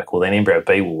going to work. Well, then embryo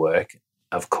B will work,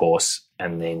 of course,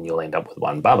 and then you'll end up with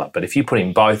 1 bubba. But if you put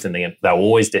in both and they're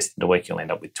always destined to work, you'll end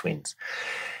up with twins.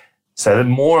 So the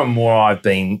more and more I've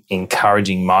been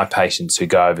encouraging my patients who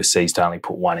go overseas to only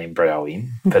put 1 embryo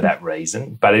in for that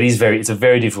reason. But it's a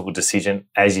very difficult decision,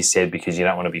 as you said, because you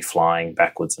don't want to be flying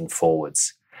backwards and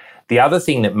forwards. The other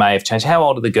thing that may have changed, how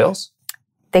old are the girls?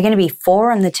 They're going to be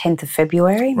 4 on the 10th of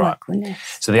February. Right. My goodness.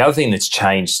 So the other thing that's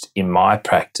changed in my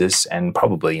practice and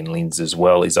probably in Lynn's as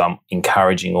well is I'm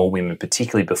encouraging all women,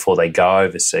 particularly before they go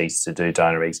overseas to do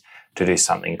donor eggs, to do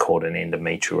something called an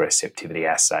endometrial receptivity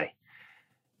assay.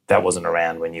 That wasn't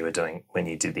around when you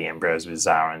did the embryos with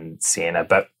Zara and Sienna,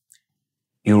 but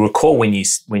you'll recall when you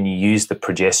use the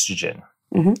progesterone,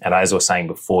 and as I was saying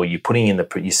before, you're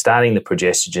starting the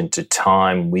progesterone to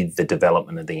time with the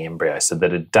development of the embryo, so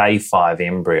that a day 5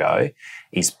 embryo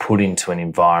is put into an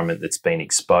environment that's been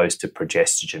exposed to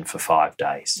progesterone for 5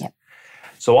 days. Yep.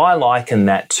 So I liken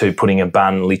that to putting a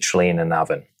bun literally in an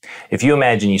oven. If you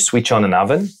imagine you switch on an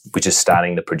oven, which is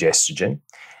starting the progesterone,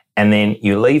 and then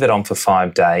you leave it on for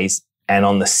 5 days, and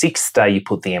on the 6th day you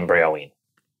put the embryo in.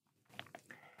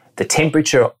 The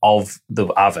temperature of the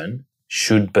oven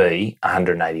should be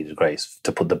 180 degrees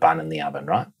to put the bun in the oven,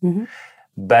 right?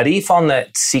 But if on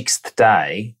that 6th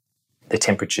day the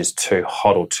temperature's too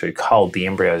hot or too cold, the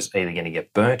embryo's either going to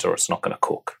get burnt or it's not going to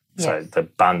cook. Yes. So the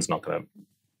bun's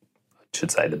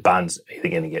either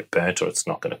going to get burnt or it's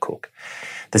not going to cook.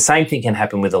 The same thing can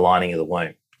happen with the lining of the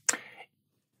womb.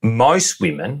 Most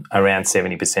women, around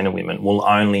 70% of women, will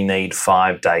only need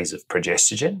 5 days of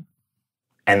progesterone,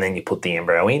 and then you put the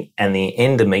embryo in, and the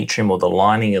endometrium or the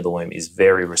lining of the womb is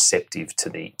very receptive to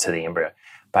the embryo.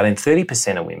 But in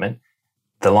 30% of women,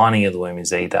 the lining of the womb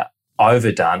is either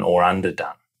overdone or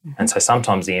underdone. And so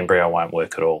sometimes the embryo won't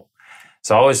work at all.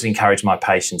 So I always encourage my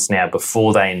patients now,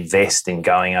 before they invest in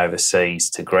going overseas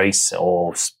to Greece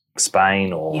or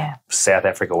Spain or South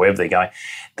Africa, wherever they're going,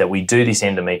 that we do this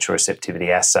endometrial receptivity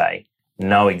assay,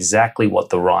 know exactly what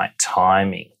the right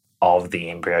timing of the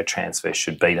embryo transfer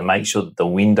should be to make sure that the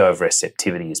window of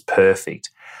receptivity is perfect,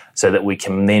 so that we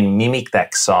can then mimic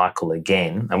that cycle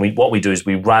again. And what we do is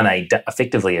we run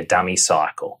effectively a dummy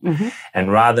cycle. And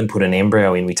rather than put an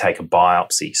embryo in, we take a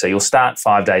biopsy. So you'll start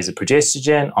 5 days of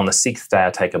progestogen. On the 6th day, I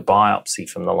take a biopsy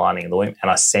from the lining of the womb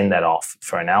and I send that off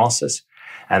for analysis.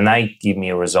 And they give me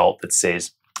a result that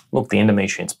says, look, the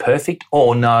endometrion's perfect,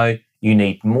 or no, you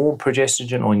need more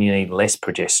progestogen or you need less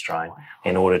progesterone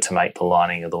in order to make the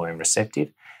lining of the womb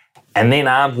receptive. And then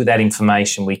armed with that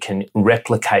information, we can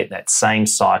replicate that same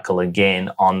cycle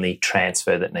again on the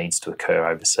transfer that needs to occur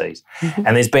overseas.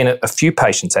 And there's been a few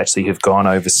patients actually who've gone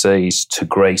overseas to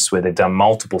Greece where they've done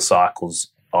multiple cycles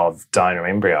of donor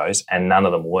embryos and none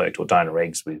of them worked, or donor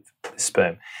eggs with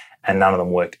sperm, and none of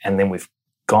them worked. And then we've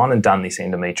gone and done this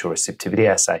endometrial receptivity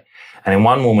assay. And in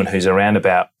one woman who's around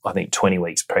about, I think, 20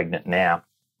 weeks pregnant now,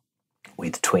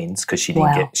 with twins, because she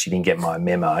didn't get my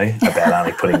memo about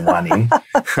only putting one in.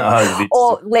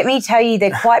 Or let me tell you,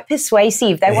 they're quite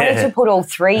persuasive. They wanted to put all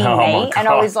three in me, and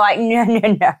I was like, no.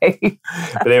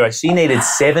 But anyway, she needed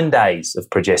 7 days of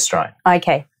progesterone.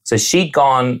 Okay. So she'd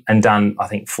gone and done, I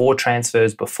think, 4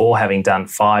 transfers before, having done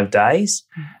 5 days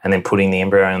and then putting the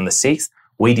embryo on the 6th.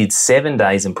 We did 7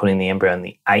 days and putting the embryo on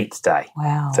the 8th day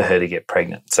for her to get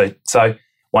pregnant. So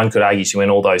one could argue she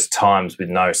went all those times with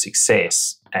no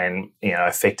success and,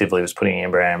 effectively was putting an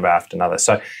embryo after another.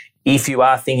 So if you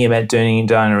are thinking about doing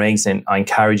donor eggs, then I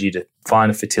encourage you to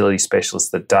find a fertility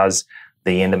specialist that does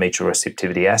the endometrial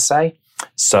receptivity assay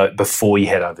before you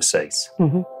head overseas.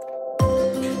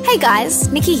 Hey guys,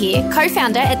 Nikki here,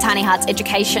 co-founder at Tiny Hearts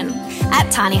Education.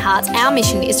 At Tiny Hearts, our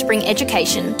mission is to bring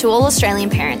education to all Australian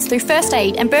parents through first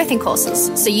aid and birthing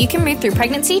courses, so you can move through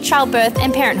pregnancy, childbirth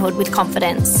and parenthood with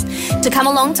confidence. To come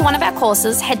along to one of our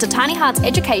courses, head to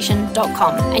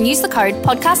tinyheartseducation.com and use the code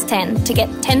podcast10 to get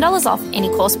 $10 off any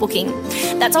course booking.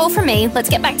 That's all from me. Let's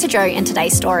get back to Joe and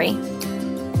today's story.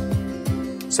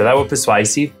 So they were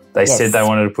persuasive. They said they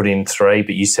wanted to put in 3,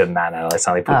 but you said, no, let's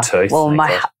only put 2. Well,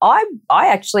 I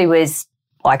actually was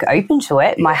like open to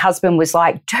it. My husband was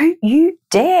like, don't you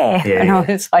dare. And I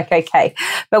was like, okay.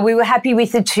 But we were happy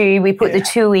with the 2. We put the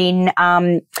 2 in.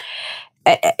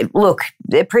 Look,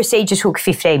 the procedure took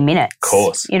 15 minutes. Of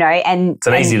course. And it's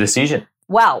an easy decision.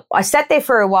 Well, I sat there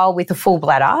for a while with a full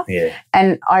bladder,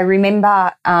 and I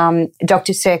remember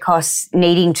Dr. Serkos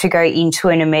needing to go into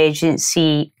an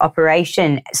emergency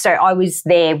operation. So I was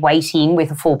there waiting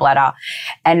with a full bladder,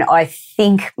 and I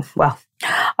think, well,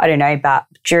 I don't know, but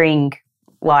during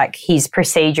his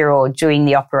procedure or doing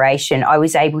the operation, I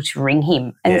was able to ring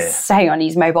him and say on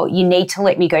his mobile, you need to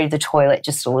let me go to the toilet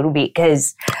just a little bit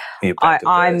because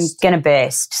I'm going to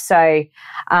burst. So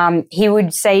he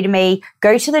would say to me,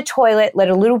 go to the toilet, let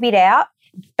a little bit out,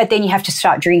 but then you have to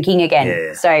start drinking again.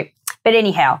 Yeah. So, but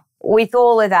anyhow, with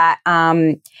all of that,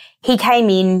 he came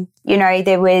in,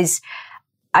 there was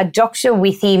a doctor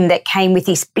with him that came with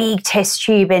this big test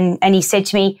tube and he said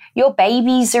to me, your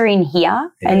babies are in here.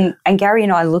 And Gary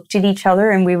and I looked at each other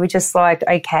and we were just like,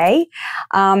 okay.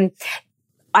 I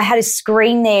had a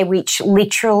screen there which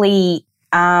literally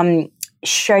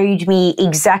showed me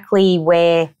exactly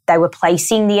where they were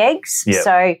placing the eggs. Yep.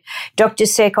 So Dr.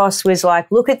 Serkos was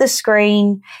like, look at the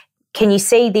screen. Can you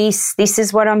see this? This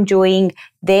is what I'm doing.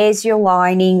 There's your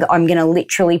lining. I'm going to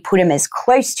literally put them as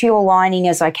close to your lining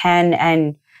as I can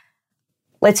and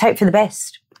let's hope for the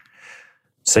best.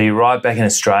 So you're right back in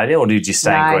Australia or did you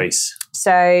stay in Greece?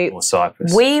 Or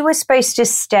Cyprus? We were supposed to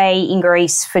stay in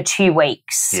Greece for 2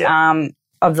 weeks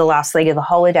of the last leg of the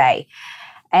holiday.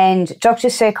 And Dr.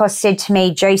 Serkos said to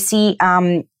me, Josie,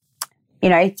 today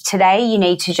you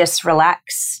need to just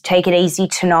relax, take it easy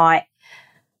tonight.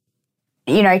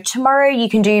 Tomorrow you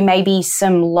can do maybe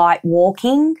some light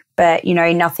walking, but,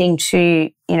 nothing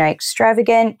too,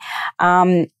 extravagant.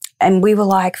 And we were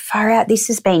like, far out, this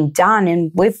has been done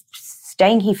and we've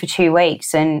staying here for 2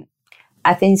 weeks and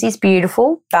Athens is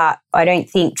beautiful, but I don't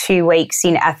think 2 weeks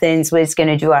in Athens was going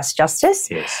to do us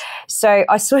justice. Yes. So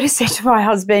I sort of said to my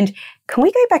husband, can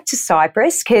we go back to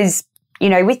Cyprus? Because,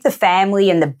 with the family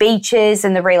and the beaches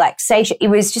and the relaxation, it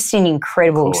was just an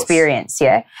incredible experience,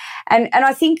 And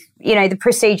I think, the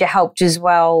procedure helped as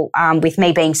well with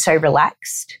me being so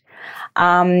relaxed.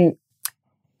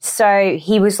 So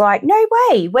he was like, no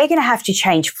way, we're going to have to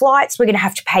change flights. We're going to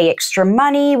have to pay extra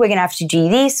money. We're going to have to do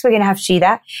this. We're going to have to do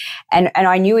that. And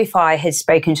I knew if I had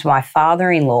spoken to my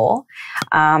father-in-law,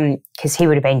 because he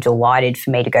would have been delighted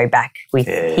for me to go back with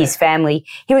his family,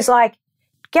 he was like,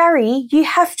 Gary, you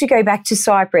have to go back to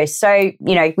Cyprus. So,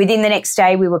 within the next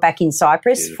day, we were back in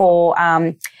Cyprus for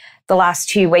the last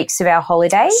 2 weeks of our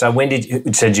holiday. So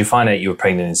did you find out you were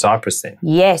pregnant in Cyprus then?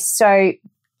 Yes. So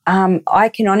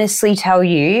I can honestly tell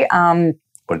you.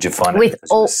 What did you find out? Because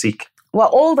you were sick? Well,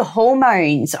 all the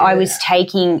hormones I was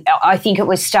taking, I think it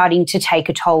was starting to take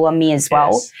a toll on me as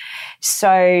well.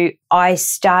 So I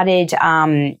started,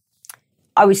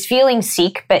 I was feeling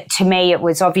sick, but to me it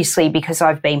was obviously because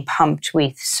I've been pumped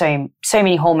with so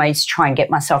many hormones to try and get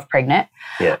myself pregnant.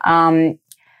 Yeah.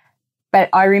 But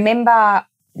I remember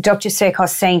Dr. Serkos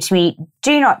saying to me,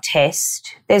 do not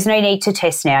test. There's no need to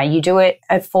test now. You do it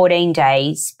at 14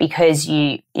 days because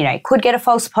you could get a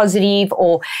false positive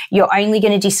or you're only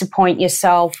going to disappoint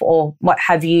yourself or what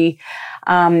have you.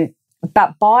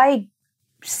 But by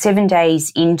 7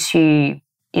 days into,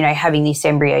 having this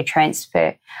embryo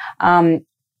transfer, I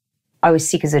was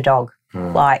sick as a dog.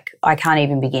 Like, I can't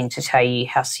even begin to tell you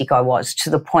how sick I was, to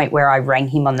the point where I rang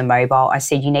him on the mobile. I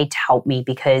said, you need to help me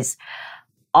because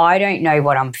I don't know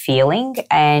what I'm feeling.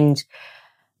 And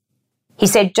he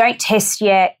said, don't test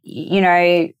yet.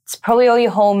 It's probably all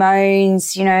your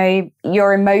hormones,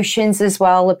 your emotions as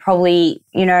well are probably,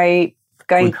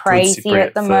 going crazy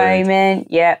at the moment.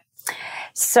 Yeah.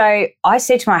 So I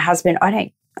said to my husband, I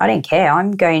don't care.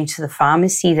 I'm going to the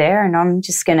pharmacy there and I'm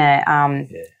just going to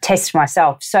test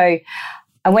myself. So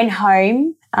I went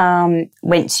home,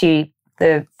 went to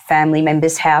the family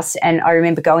member's house, and I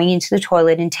remember going into the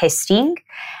toilet and testing,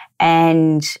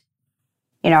 and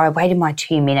I waited my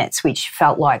 2 minutes, which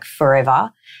felt like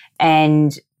forever,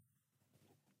 and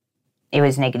it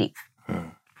was negative.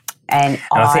 And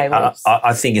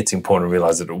I think it's important to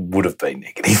realise that it would have been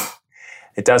negative.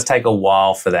 It does take a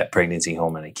while for that pregnancy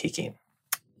hormone to kick in.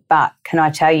 But can I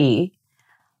tell you,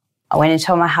 I went and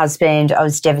told my husband. I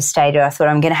was devastated. I thought,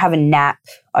 I'm going to have a nap.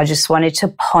 I just wanted to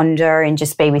ponder and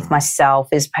just be with myself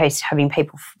as opposed to having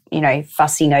people,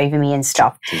 fussing over me and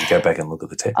stuff. Did you go back and look at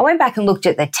the test? I went back and looked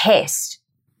at the test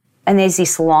and there's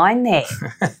this line there.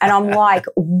 And I'm like,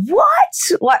 what?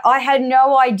 Like, I had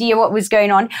no idea what was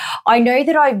going on. I know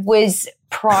that I was,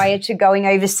 prior to going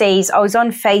overseas, I was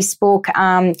on Facebook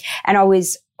and I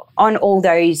was on all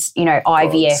those,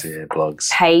 IVF blogs,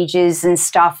 pages and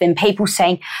stuff, and people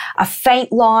saying a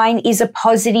faint line is a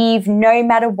positive no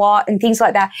matter what and things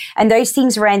like that. And those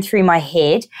things ran through my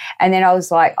head. And then I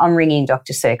was like, I'm ringing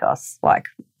Dr. Serkos,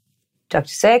 Dr.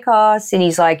 Serkos. And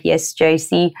he's like, yes,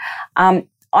 Josie.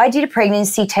 I did a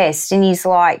pregnancy test. And he's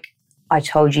like, I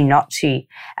told you not to.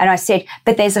 And I said,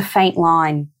 but there's a faint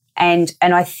line. And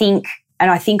I think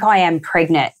I am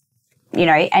pregnant,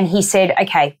 and he said,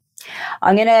 okay,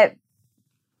 I'm going to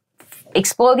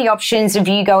explore the options of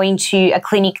you going to a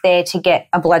clinic there to get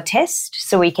a blood test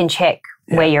so we can check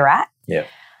where you're at. Yeah.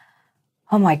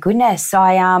 Oh my goodness.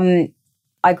 I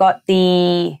got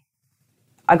the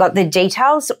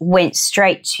details, went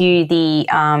straight to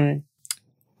the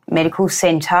medical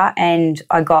centre, and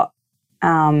I got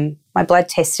my blood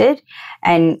tested,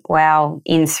 and wow,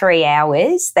 in 3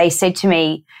 hours they said to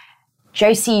me,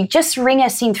 Josie, just ring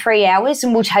us in 3 hours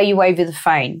and we'll tell you over the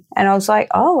phone. And I was like,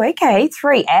 oh, okay,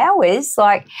 3 hours.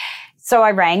 So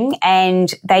I rang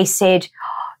and they said,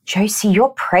 Josie,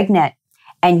 you're pregnant.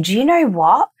 And do you know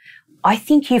what? I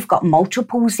think you've got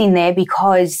multiples in there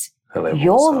because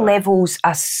your levels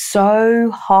are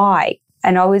so high.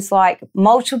 And I was like,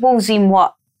 multiples in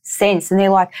what sense? And they're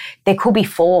like, there could be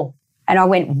 4. And I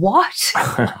went, what?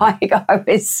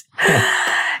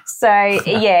 So,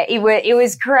 yeah, it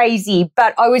was crazy,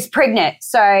 but I was pregnant.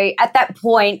 So at that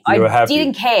point, I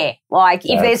didn't care.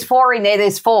 If there's 4 in there,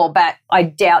 there's 4, but I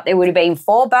doubt there would have been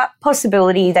 4, but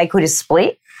possibility they could have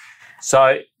split. So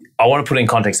I want to put in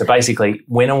context. So basically,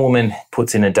 when a woman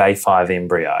puts in a day 5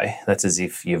 embryo, that's as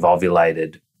if you've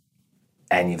ovulated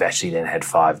and you've actually then had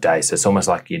 5 days. So it's almost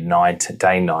like your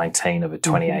day 19 of a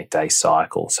 28-day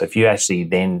cycle. So if you actually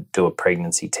then do a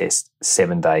pregnancy test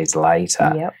 7 days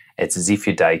later, it's as if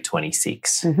you're day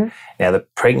 26. Now, the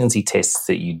pregnancy tests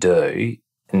that you do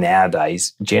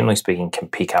nowadays, generally speaking, can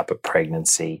pick up a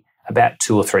pregnancy about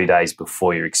 2 or 3 days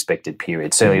before your expected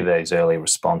period, certainly those early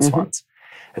response ones.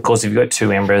 Of course, if you've got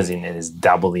 2 embryos in there, there's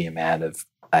double the amount of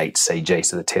HCG,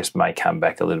 so the test may come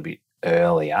back a little bit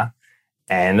earlier.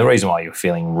 And the reason why you're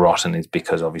feeling rotten is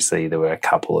because obviously there were a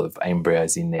couple of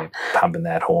embryos in there pumping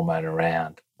that hormone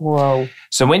around. Whoa.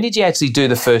 So when did you actually do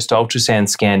the first ultrasound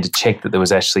scan to check that there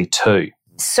was actually 2?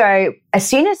 So as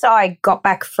soon as I got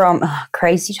back from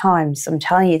crazy times, I'm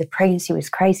telling you, the pregnancy was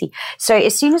crazy. So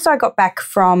as soon as I got back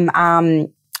from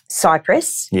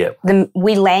Cyprus. Yeah.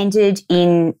 We landed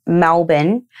in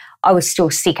Melbourne. I was still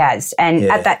sick as. And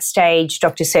at that stage,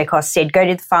 Dr. Serkos said, go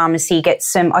to the pharmacy, get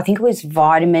some, I think it was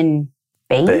vitamin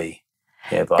B.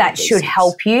 Yeah, vitamin that B6. should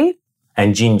help you.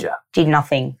 And ginger. Did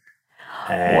nothing.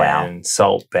 And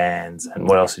salt bands. And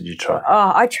what else did you try?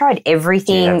 Oh, I tried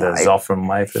everything. Did you have the Zofran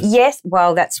wafers? Yes.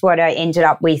 Well, that's what I ended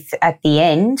up with at the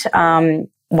end.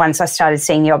 Once I started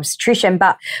seeing the obstetrician.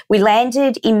 But we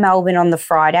landed in Melbourne on the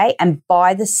Friday, and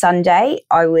by the Sunday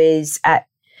I was at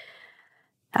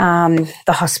the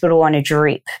hospital on a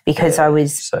drip because I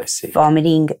was so sick.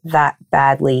 vomiting that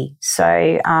badly.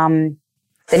 So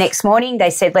the next morning they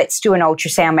said, let's do an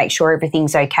ultrasound, make sure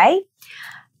everything's okay.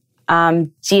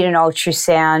 Did an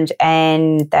ultrasound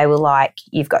and they were like,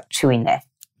 you've got 2 in there.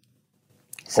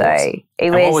 So awesome.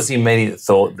 What was the immediate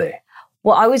thought there?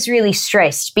 Well, I was really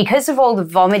stressed because of all the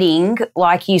vomiting.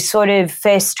 Like, you sort of,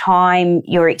 first time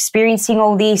you're experiencing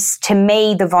all this, to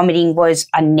me the vomiting was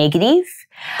a negative.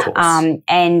 Of course.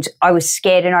 And I was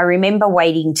scared, and I remember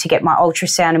waiting to get my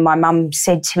ultrasound, and my mum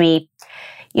said to me,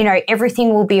 you know,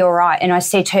 everything will be all right. And I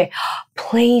said to her,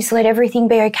 please let everything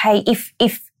be okay.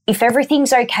 If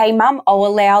everything's okay, Mum, I'll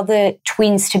allow the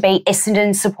twins to be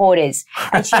Essendon supporters.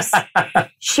 And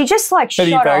she just like shot off.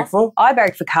 Who do you barrack for? I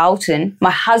barrack for Carlton.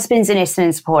 My husband's an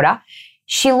Essendon supporter.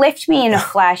 She left me in a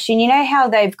flash, and you know how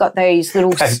they've got those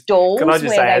little stalls? Can I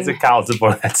just say, as a Carlton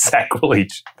supporter, that's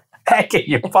sacrilege. How can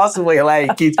you possibly allow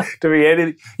your kids to be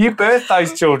anything? You birthed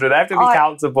those children. They have to be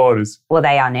Carlton supporters. Well,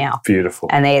 they are now. Beautiful.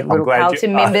 And they're little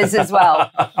Carlton members as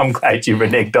well. I'm glad you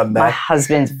reneged on that. My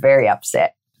husband's very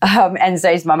upset. And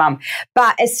so is my mum.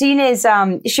 But as soon as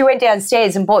she went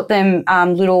downstairs and bought them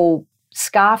little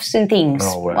scarves and things,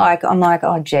 I'm like,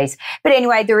 oh, geez. But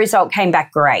anyway, the result came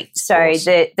back great. So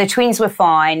awesome. the twins were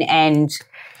fine, and,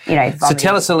 you know. So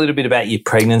tell us a little bit about your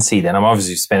pregnancy then. I'm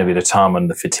obviously spent a bit of time on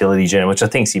the fertility journey, which I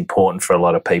think is important for a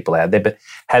lot of people out there. But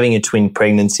having a twin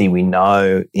pregnancy, we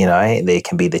know, you know, there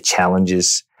can be the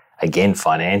challenges. Again,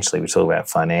 financially, we talk about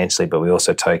financially, but we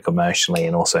also talk emotionally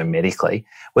and also medically.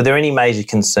 Were there any major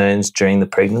concerns during the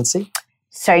pregnancy?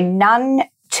 So none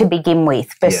to begin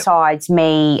with, besides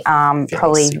me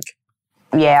probably, sick.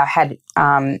 I had,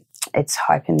 it's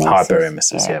hyperemesis.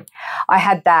 Hyperemesis, I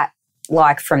had that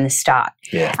like from the start.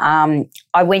 Yeah.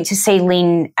 I went to see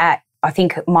Lynn at, I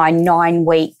think, my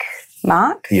 9-week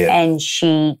mark, and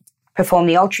she performed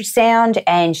the ultrasound,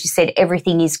 and she said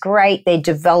everything is great. They're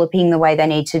developing the way they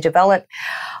need to develop.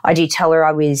 I did tell her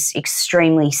I was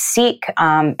extremely sick,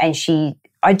 and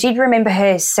I did remember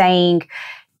her saying,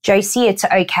 Josie, it's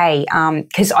okay,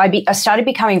 because I started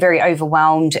becoming very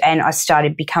overwhelmed, and I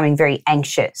started becoming very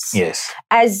anxious. Yes.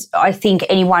 As I think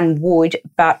anyone would,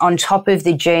 but on top of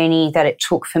the journey that it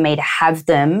took for me to have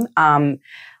them,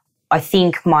 I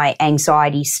think my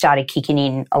anxiety started kicking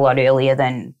in a lot earlier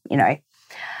than, you know.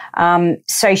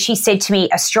 So she said to me,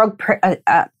 a strong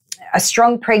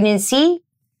pregnancy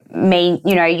mean,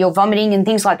 you know, you're vomiting and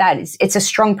things like that. It's a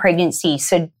strong pregnancy.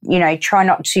 So, you know, try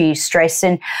not to stress.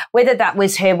 And whether that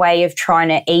was her way of trying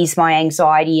to ease my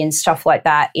anxiety and stuff like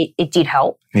that, it did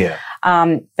help. Yeah.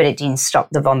 But it didn't stop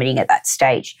the vomiting at that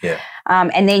stage. Yeah.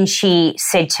 And then she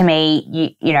said to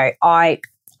me, you know, I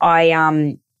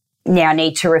now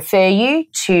need to refer you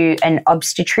to an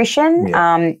obstetrician.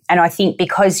 Yeah. And I think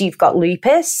because you've got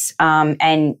lupus,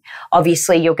 and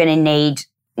obviously you're going to need,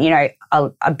 you know,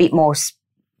 a bit more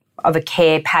of a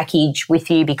care package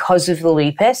with you because of the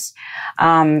lupus,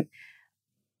 I'm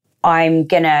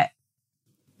going to,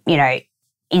 you know,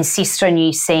 insist on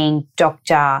you seeing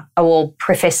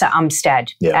Professor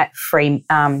Umstad at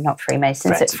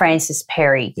at Francis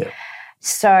Perry. Yeah.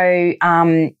 So,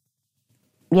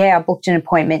 I booked an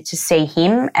appointment to see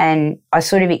him, and I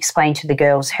sort of explained to the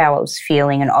girls how I was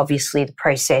feeling, and obviously the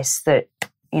process that,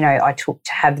 you know, I took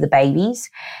to have the babies.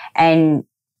 And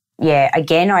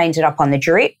again, I ended up on the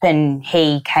drip, and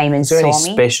he came and saw me. Was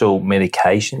there any special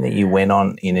medication that you went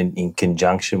on in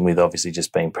conjunction with obviously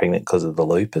just being pregnant because of the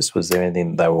lupus? Was there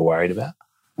anything that they were worried about?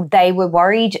 They were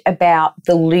worried about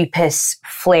the lupus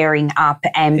flaring up,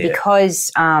 and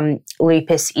because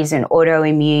lupus is an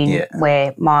autoimmune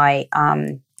where my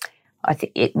I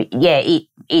think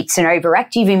it's an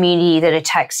overactive immunity that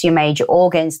attacks your major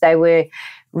organs. They were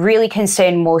really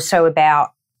concerned more so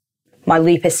about my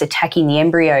lupus attacking the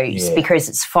embryos because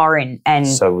it's foreign. And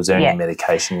so was there any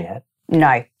medication you had?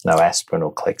 No. No aspirin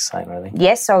or Clexane or anything?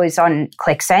 Yes, I was on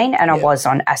Clexane, and I was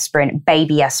on aspirin,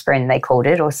 baby aspirin they called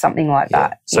it, or something like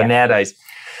that. So nowadays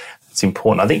it's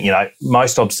important. I think, you know,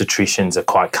 most obstetricians are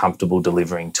quite comfortable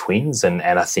delivering twins, and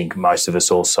I think most of us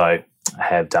also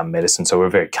have done medicine, so we're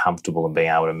very comfortable in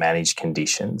being able to manage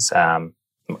conditions.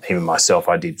 even myself,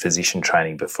 I did physician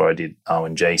training before I did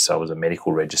O&G, so I was a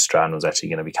medical registrar and was actually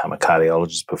going to become a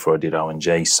cardiologist before I did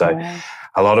O&G. So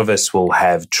a lot of us will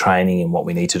have training in what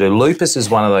we need to do. Lupus is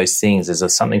one of those things.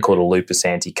 There's something called a lupus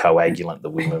anticoagulant that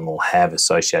women will have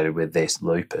associated with their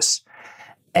lupus,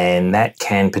 and that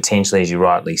can potentially, as you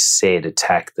rightly said,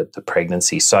 attack the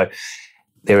pregnancy. So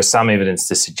there is some evidence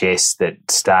to suggest that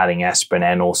starting aspirin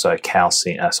and also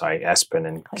aspirin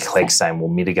and Clexane will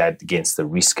mitigate against the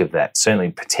risk of that.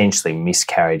 Certainly potentially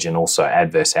miscarriage and also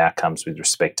adverse outcomes with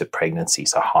respect to pregnancy,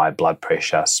 so high blood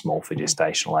pressure, small for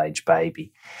gestational age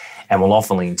baby. And we'll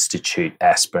often institute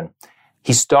aspirin.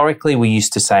 Historically, we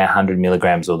used to say 100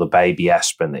 milligrams or the baby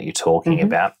aspirin that you're talking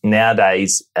about.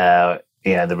 Nowadays, the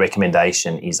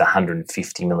recommendation is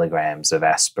 150 milligrams of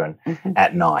aspirin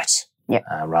at night.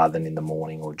 Rather than in the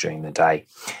morning or during the day.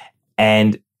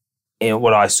 And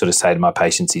what I sort of say to my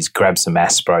patients is grab some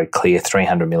Aspro Clear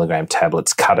 300 milligram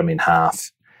tablets, cut them in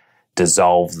half,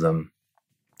 dissolve them,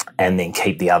 and then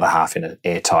keep the other half in an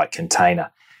airtight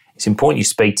container. It's important you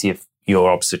speak to your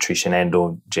obstetrician and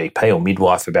or GP or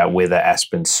midwife about whether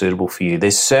aspirin's suitable for you.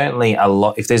 There's certainly a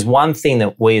lot. If there's one thing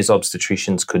that we as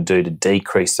obstetricians could do to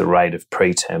decrease the rate of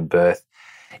preterm birth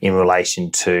in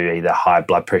relation to either high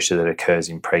blood pressure that occurs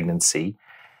in pregnancy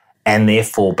and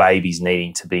therefore babies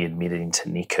needing to be admitted into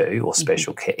NICU or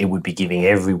special care, it would be giving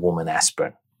every woman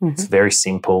aspirin. It's very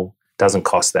simple, doesn't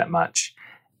cost that much,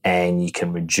 and you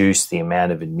can reduce the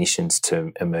amount of admissions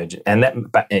to emergent and that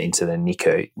into the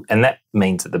NICU, and that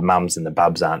means that the mums and the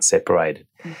bubs aren't separated.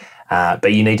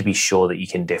 But you need to be sure that you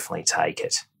can definitely take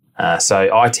it.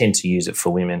 So I tend to use it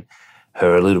for women who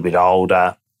are a little bit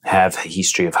older, have a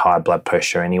history of high blood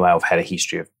pressure anyway, or have had a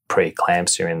history of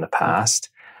preeclampsia in the past,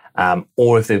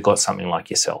 or if they've got something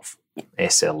like yourself,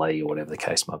 SLE or whatever the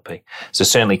case might be. So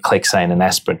certainly Clexane and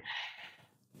aspirin.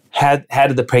 How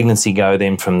did the pregnancy go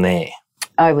then from there?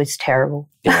 Oh, it was terrible.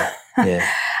 Yeah.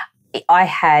 I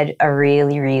had a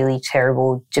really, really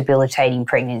terrible, debilitating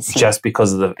pregnancy. Just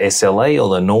because of the SLE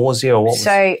or the nausea or what?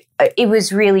 So it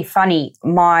was really funny.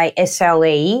 My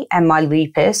SLE and my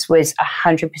lupus was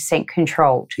 100%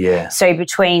 controlled. Yeah. So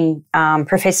between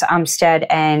Professor Umstead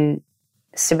and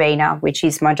Sabina, which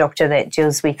is my doctor that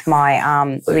deals with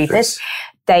my lupus,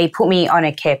 they put me on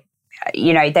a KEP.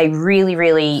 They really,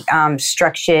 really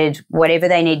structured whatever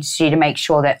they needed to do to make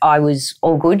sure that I was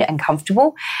all good and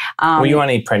comfortable. Were you on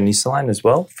prednisolone as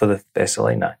well for the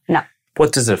SLE? No.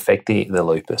 What does it affect the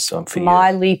lupus for you?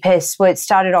 My lupus, well, it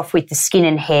started off with the skin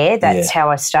and hair. That's how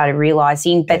I started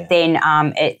realising. But then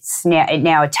it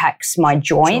now attacks my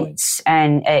joints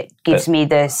and it gives me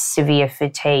the severe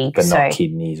fatigue. But not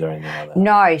kidneys or anything like that?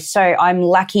 No. So I'm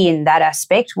lucky in that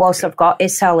aspect. Whilst I've got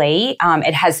SLE,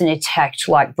 it hasn't attacked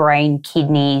like brain,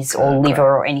 kidneys or liver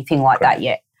or anything like that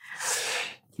yet.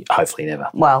 Hopefully never.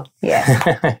 Well,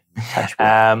 yeah.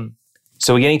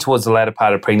 So we're getting towards the latter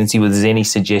part of pregnancy. Was there any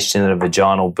suggestion that a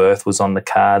vaginal birth was on the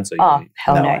cards? Or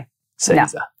hell no.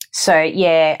 Caesar. No. So,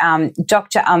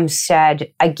 Dr.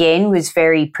 Umstad, again, was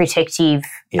very protective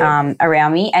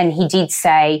around me. And he did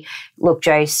say, look,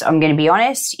 Jose, I'm going to be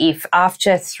honest, if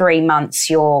after 3 months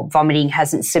your vomiting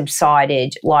hasn't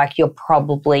subsided, you're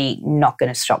probably not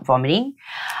going to stop vomiting.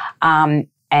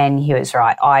 And he was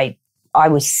right. I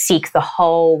was sick the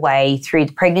whole way through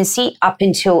the pregnancy up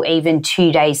until even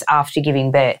 2 days after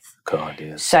giving birth. God,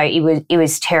 yes. So it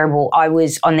was terrible. I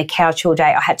was on the couch all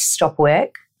day. I had to stop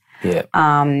work. Yeah.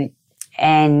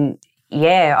 It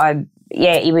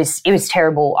was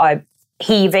terrible.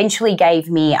 He eventually gave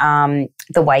me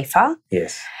the wafer.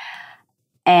 Yes.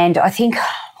 And I think,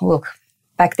 look,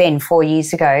 back then 4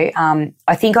 years ago,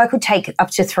 I think I could take up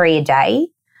to 3 a day.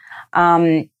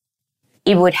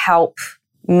 It would help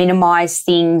minimise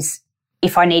things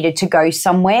if I needed to go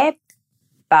somewhere.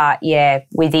 But,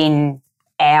 within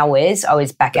hours I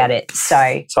was back at it.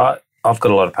 So I've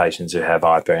got a lot of patients who have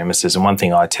hyperemesis, and one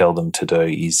thing I tell them to do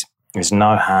is there's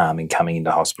no harm in coming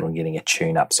into hospital and getting a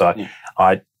tune-up. So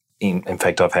in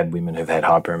fact, I've had women who've had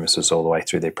hyperemesis all the way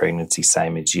through their pregnancy,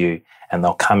 same as you, and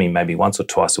they'll come in maybe once or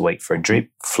twice a week for a drip,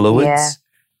 fluids,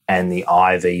 and the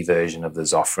IV version of the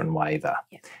Zofran waiver.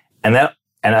 Yeah.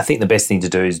 And I think the best thing to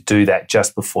do is do that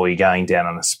just before you're going down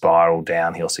on a spiral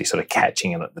downhill, so you're sort of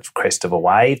catching it at the crest of a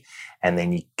wave, and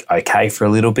then you're okay for a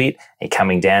little bit, and you're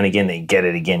coming down again, then you get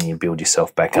it again, and you build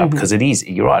yourself back up, because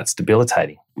you're right, it's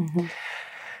debilitating. Mm-hmm.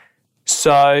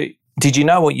 So did you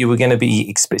know what you were going to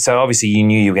be so obviously you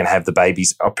knew you were going to have the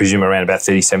babies, I presume, around about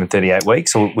 37, 38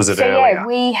 weeks, or was it earlier? Yeah,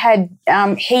 we had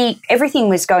everything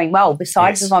was going well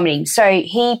besides the vomiting. So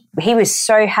he was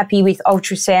so happy with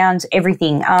ultrasounds,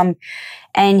 everything.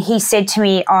 And he said to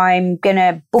me, I'm going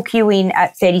to book you in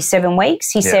at 37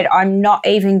 weeks. He said, I'm not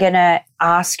even going to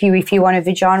ask you if you want a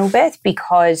vaginal birth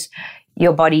because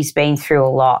your body's been through a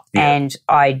lot and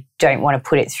I don't want to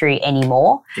put it through any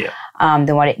more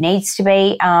than what it needs to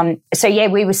be.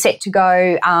 We were set to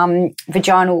go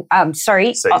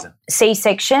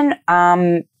C-section.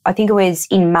 I think it was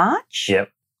in March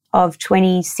of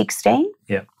 2016.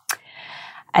 Yep.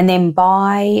 And then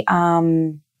by,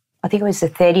 I think it was the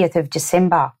 30th of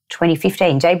December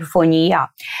 2015, day before New Year,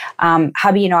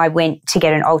 hubby and I went to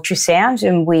get an ultrasound,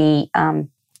 and we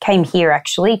came here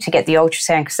actually to get the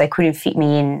ultrasound because they couldn't fit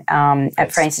me in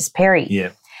at Francis Perry.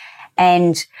 Yeah.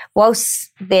 And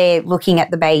whilst they're looking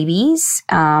at the babies,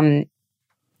 I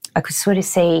could sort of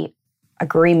see a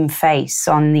grim face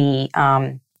on the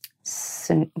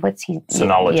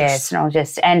sonologist. Yeah,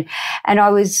 sonologist. And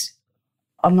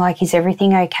I'm like, is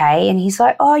everything okay? And he's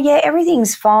like, oh yeah,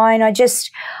 everything's fine. I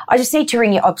just need to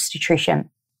ring your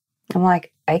obstetrician. I'm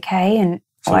like, okay. And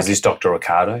so is this Dr.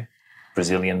 Ricardo,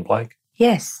 Brazilian bloke?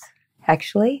 Yes,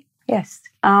 actually, yes.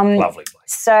 Lovely bloke.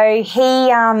 So he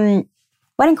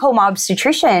went and called my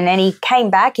obstetrician, and he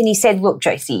came back and he said, look,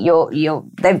 Josie,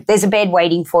 there's a bed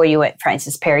waiting for you at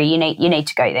Francis Perry. You need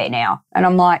to go there now. And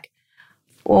I'm like,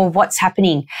 well, what's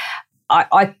happening?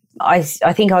 I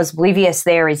think I was oblivious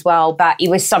there as well, but it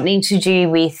was something to do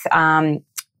with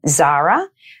Zara.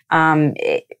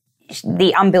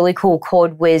 The umbilical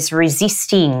cord was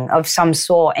resisting of some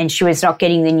sort, and she was not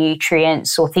getting the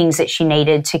nutrients or things that she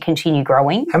needed to continue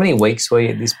growing. How many weeks were you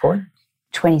at this point?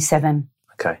 27.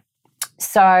 Okay.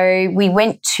 So we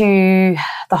went to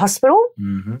the hospital.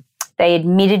 Mm-hmm. They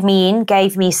admitted me in,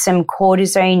 gave me some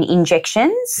cortisone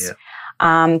injections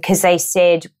because they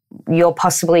said, you're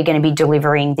possibly going to be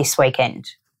delivering this weekend.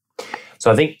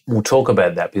 So I think we'll talk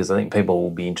about that because I think people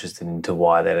will be interested into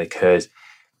why that occurs.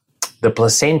 The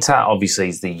placenta obviously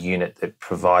is the unit that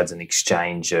provides an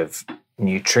exchange of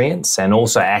nutrients and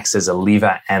also acts as a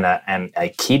liver and a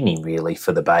kidney really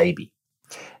for the baby.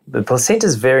 The placenta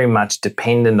is very much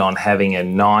dependent on having a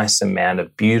nice amount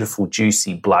of beautiful,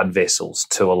 juicy blood vessels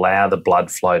to allow the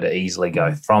blood flow to easily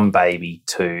go from baby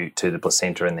to the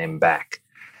placenta and then back.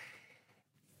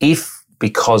 If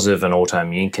because of an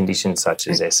autoimmune condition such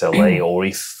as SLE or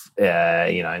if,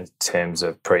 in terms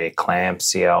of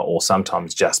preeclampsia or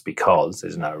sometimes just because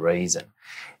there's no reason,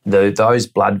 those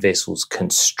blood vessels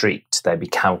constrict, they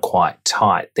become quite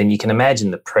tight, then you can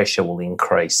imagine the pressure will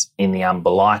increase in the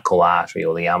umbilical artery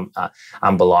or the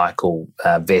umbilical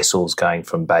vessels going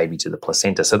from baby to the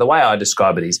placenta. So the way I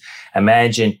describe it is,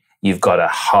 imagine you've got a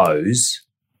hose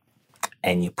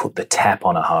and you put the tap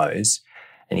on a hose,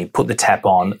 and you put the tap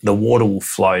on, the water will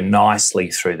flow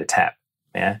nicely through the tap.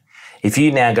 Yeah. If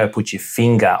you now go put your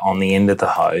finger on the end of the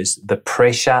hose, the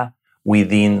pressure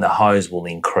within the hose will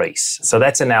increase. So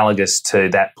that's analogous to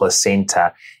that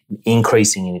placenta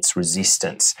increasing in its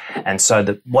resistance. And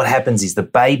so what happens is the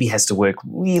baby has to work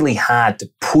really hard to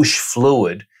push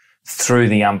fluid through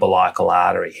the umbilical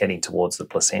artery heading towards the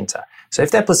placenta. So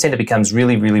if that placenta becomes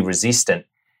really, really resistant,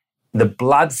 the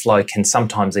blood flow can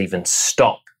sometimes even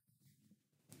stop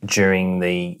during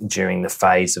the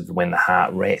phase of when the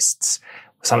heart rests,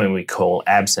 something we call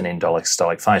absent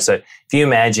end-diastolic flow. So if you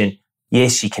imagine,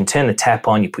 yes, you can turn the tap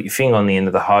on, you put your finger on the end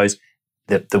of the hose,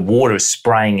 the water is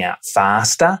spraying out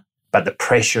faster, but the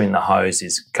pressure in the hose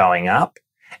is going up,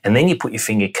 and then you put your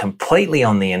finger completely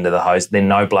on the end of the hose, then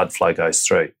no blood flow goes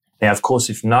through. Now, of course,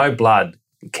 if no blood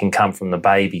can come from the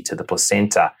baby to the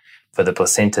placenta, for the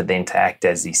placenta then to act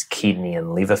as this kidney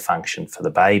and liver function for the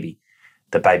baby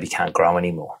can't grow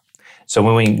anymore. So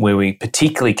when we're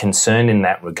particularly concerned in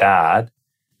that regard,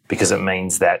 because it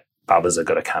means that bubbas have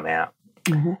got to come out.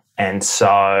 Mm-hmm. And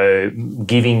so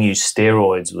giving you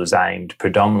steroids was aimed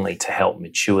predominantly to help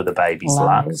mature the baby's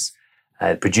lungs.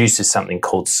 It produces something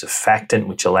called surfactant,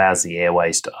 which allows the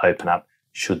airways to open up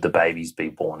should the babies be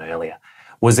born earlier.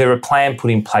 Was there a plan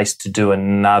put in place to do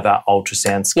another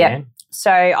ultrasound scan? Yep.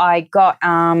 So I got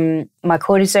my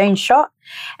cortisone shot,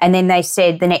 and then they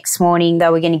said the next morning they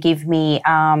were going to give me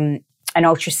an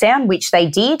ultrasound, which they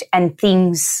did, and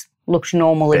things looked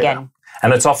normal again.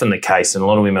 And it's often the case, and a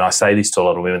lot of women, I say this to a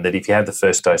lot of women, that if you have the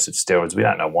first dose of steroids, we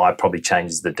don't know why, it probably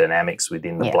changes the dynamics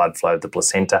within the blood flow of the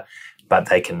placenta, but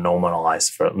they can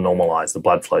normalise, the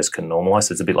blood flows can normalise.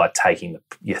 So it's a bit like taking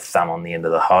your thumb on the end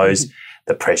of the hose,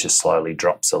 the pressure slowly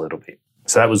drops a little bit.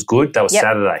 So that was good. That was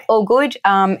Saturday. All good.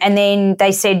 And then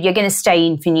they said, you're going to stay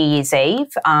in for New Year's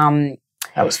Eve.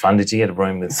 That was fun. Did you get a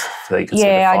room with so you could see the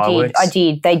fireworks? I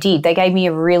did. They did. They gave me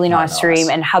a really nice room,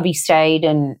 and hubby stayed,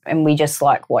 and we just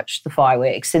watched the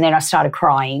fireworks. And then I started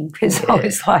crying because I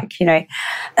was like,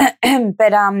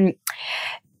 but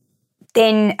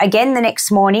Then again, the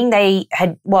next morning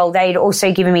they'd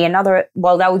also given me they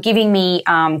were giving me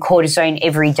cortisone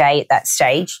every day at that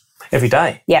stage. Every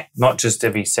day? Yeah. Not just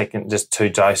every second, just 2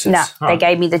 doses? No, they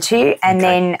gave me the 2. And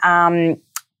then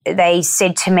they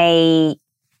said to me,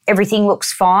 everything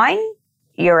looks fine,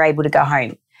 you're able to go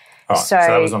home. Right, so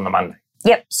that was on the Monday?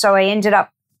 Yep. So I ended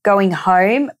up going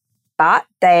home, but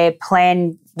their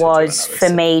plan was for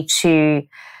me to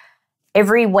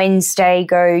every Wednesday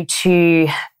go to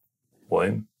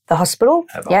womb, the hospital.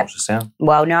 Have an ultrasound?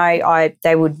 Well, no,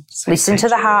 they would listen to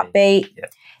the heartbeat.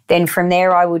 Yep. Then from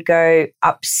there I would go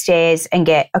upstairs and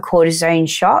get a cortisone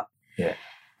shot. Yeah.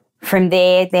 From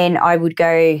there, then I would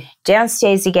go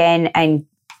downstairs again and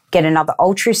get another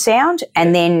ultrasound.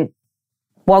 And then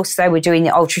whilst they were doing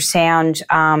the ultrasound,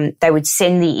 they would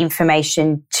send the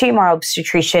information to my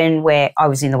obstetrician where I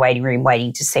was in the waiting room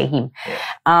waiting to see him. Yeah.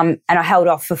 And I held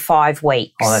off for 5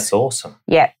 weeks. Oh, that's awesome.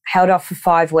 Yeah, held off for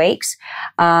 5 weeks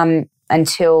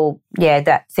until,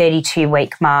 that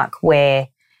 32-week mark where,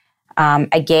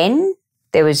 again,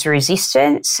 there was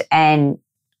resistance and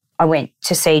I went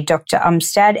to see Dr.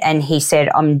 Umstad and he said,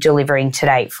 I'm delivering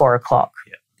today at 4 o'clock.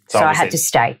 Yeah. So I had to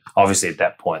stay. Obviously, at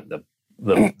that point,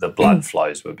 the blood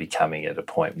flows were becoming at a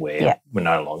point where we're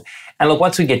no longer. And look,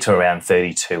 once we get to around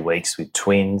 32 weeks with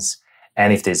twins,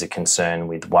 and if there's a concern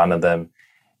with one of them,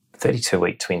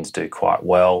 32-week twins do quite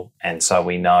well. And so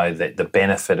we know that the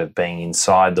benefit of being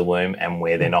inside the womb and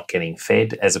where they're not getting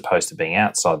fed as opposed to being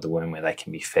outside the womb where they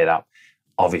can be fed up,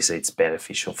 obviously it's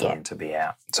beneficial for them to be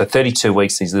out. So 32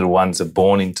 weeks, these little ones are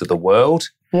born into the world.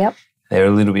 Yep. They're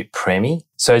a little bit preemie.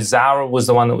 So Zara was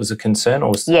the one that was a concern? Or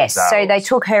was yes, Zara so they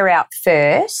took her out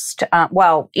first.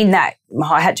 In that,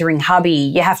 I had to ring hubby.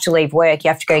 You have to leave work. You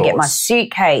have to go get my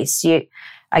suitcase.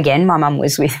 Again, my mum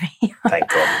was with me. Thank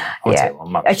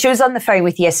God. She was on the phone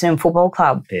with the Essendon Football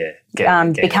Club. Yeah.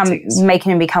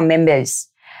 Making them become members.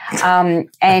 And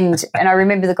I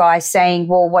remember the guy saying,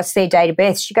 well, what's their date of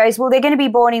birth? She goes, well, they're going to be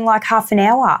born in like half an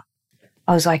hour.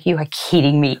 I was like, you are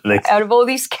kidding me. Out of all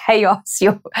this chaos.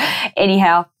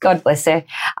 Anyhow, God bless her.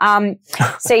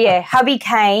 Hubby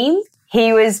came.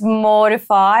 He was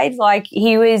mortified. Like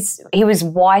he was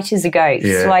white as a ghost.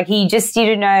 Yeah. Like he just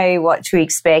didn't know what to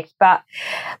expect. But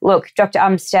look, Dr.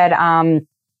 Umstad,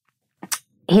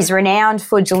 he's renowned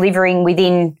for delivering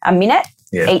within a minute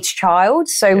each child.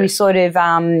 So we sort of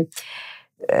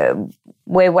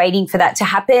we're waiting for that to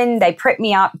happen. They prepped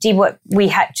me up, did what we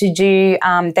had to do.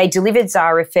 They delivered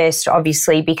Zara first,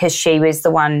 obviously, because she was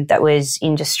the one that was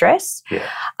in distress. Yeah.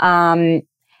 I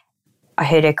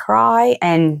heard her cry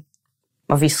and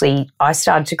obviously I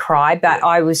started to cry, but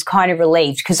I was kind of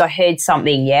relieved because I heard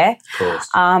something, Of course.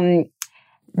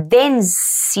 Then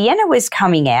Sienna was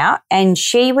coming out and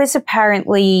she was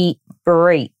apparently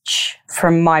breech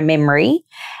from my memory.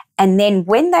 And then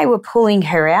when they were pulling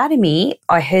her out of me,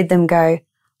 I heard them go,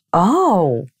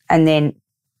 oh, and then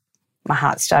my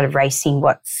heart started racing.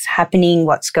 What's happening?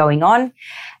 What's going on?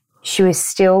 She was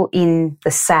still in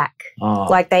the sack. Oh.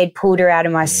 Like they'd pulled her out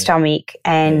of my stomach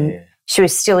and she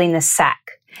was still in the sack.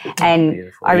 And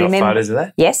beautiful. I You got remember photos of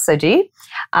that? Yes, I do.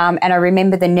 And I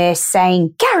remember the nurse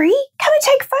saying, Gary, come and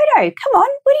take a photo. Come on,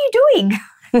 what are you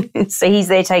doing? So he's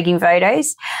there taking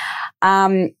photos.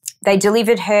 They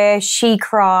delivered her. She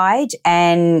cried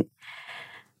and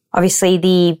obviously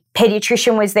the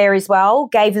paediatrician was there as well,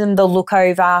 gave them the look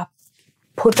over,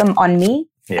 put them on me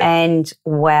and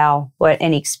wow, what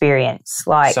an experience.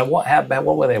 So what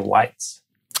were their weights?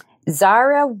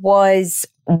 Zara was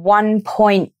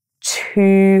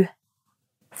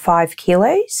 1.25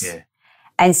 kilos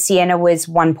and Sienna was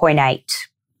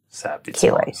 1.8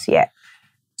 kilos,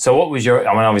 So what was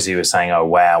obviously you were saying, oh,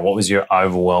 wow, what was your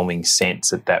overwhelming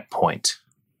sense at that point?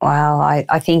 Well,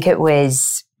 I think it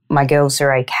was my girls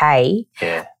are okay.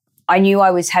 Yeah. I knew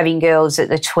I was having girls at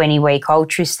the 20-week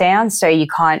ultrasound, so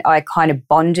I kind of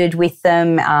bonded with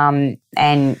them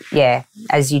and,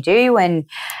 as you do. And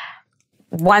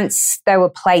once they were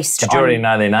placed Did you already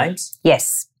know their names?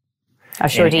 Yes, I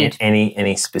sure did.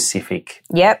 Any specific?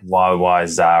 Yep. Why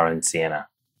Zara and Sienna?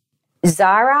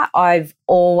 Zara, I've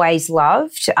always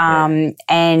loved,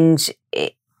 and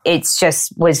it's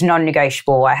just was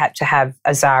non-negotiable. I had to have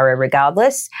a Zara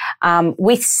regardless.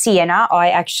 With Sienna, I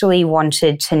actually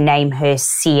wanted to name her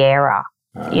Sierra,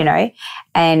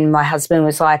 and my husband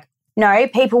was like, no,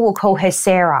 people will call her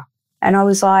Sarah. And I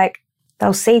was like,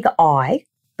 they'll see the I.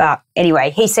 But anyway,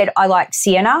 he said, I like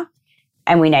Sienna,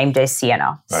 and we named her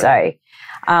Sienna. Right. So,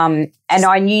 and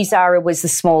I knew Zara was the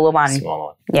smaller one. Smaller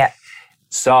one. Yeah.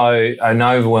 So an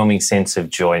overwhelming sense of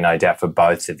joy, no doubt, for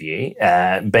both of you.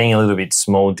 Being a little bit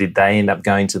small, did they end up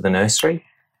going to the nursery?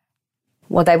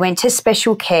 Well, they went to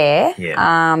special care.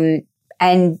 Yeah.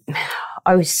 And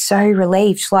I was so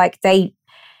relieved. Like, they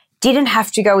didn't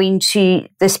have to go into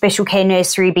the special care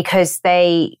nursery because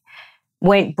they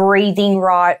weren't breathing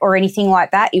right or anything like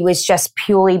that. It was just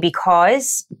purely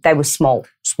because they were small.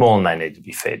 Small and they need to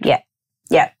be fed. Yeah,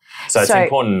 yeah. So it's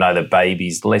important to know that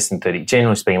babies less than 30,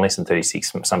 generally speaking, less than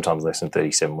 36, sometimes less than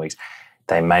 37 weeks,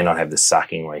 they may not have the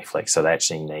sucking reflex. So they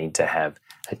actually need to have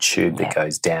a tube that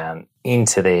goes down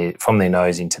from their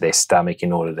nose into their stomach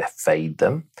in order to feed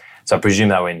them. So I presume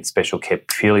they were in special care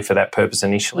purely for that purpose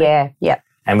initially. Yeah, yeah.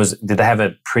 And did they have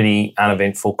a pretty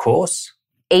uneventful course?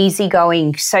 Easy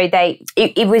going. So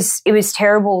it was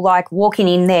terrible. Like, walking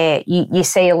in there, you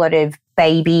see a lot of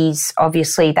babies,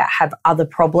 obviously, that have other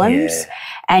problems,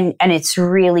 and it's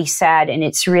really sad and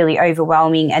it's really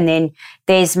overwhelming. And then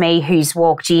there's me who's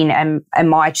walked in, and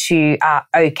my two are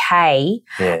okay.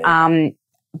 Yeah.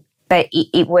 But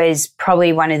it was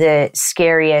probably one of the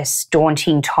scariest,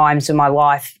 daunting times of my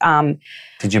life.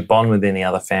 Did you bond with any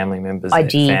other family members? I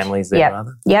did. Families there,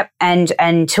 rather? Yep. And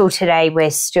until today, we're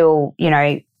still,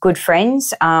 good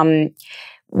friends.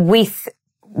 With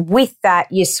that,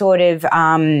 you sort of,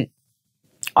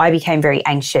 I became very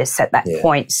anxious at that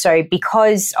point. So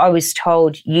because I was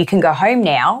told you can go home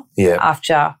now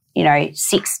after,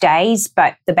 6 days,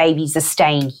 but the babies are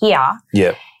staying here.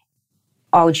 Yeah.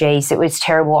 Oh, geez, it was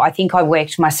terrible. I think I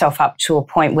worked myself up to a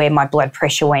point where my blood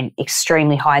pressure went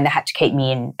extremely high and they had to keep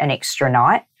me in an extra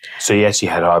night. So you actually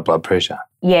had high blood pressure?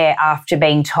 Yeah, after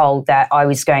being told that I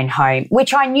was going home,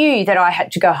 which I knew that I had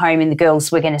to go home and the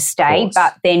girls were going to stay,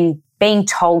 but then being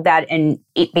told that and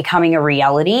it becoming a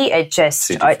reality, it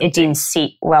didn't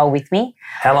sit well with me.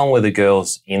 How long were the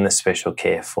girls in the special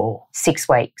care for? 6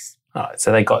 weeks. Oh,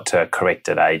 so they got to a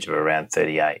corrected age of around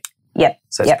 38. Yep.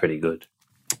 So that's pretty good.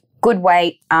 Good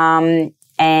weight. And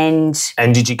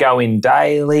did you go in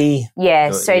daily? Yeah,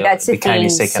 so that's the thing.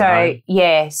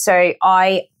 So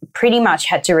I pretty much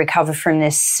had to recover from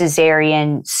this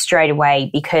cesarean straight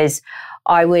away because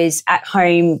I was at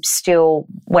home still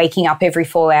waking up every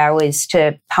 4 hours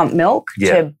to pump milk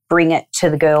to bring it to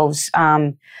the girls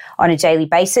on a daily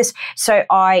basis. So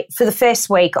for the first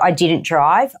week, I didn't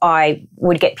drive. I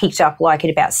would get picked up like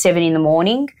at about 7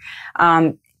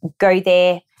 a.m, go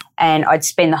there, and I'd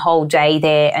spend the whole day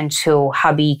there until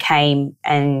hubby came,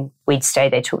 and we'd stay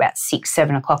there till about 6,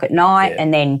 7 o'clock at night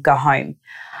and then go home.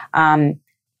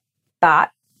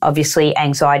 But obviously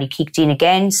anxiety kicked in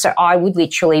again. So I would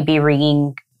literally be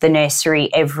ringing the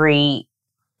nursery every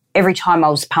time I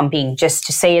was pumping just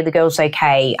to see are the girls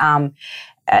okay?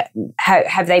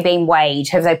 Have they been weighed?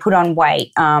 Have they put on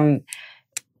weight? And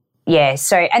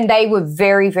they were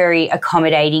very, very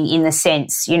accommodating in the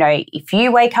sense, if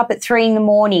you wake up at 3 a.m.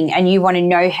 and you want to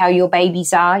know how your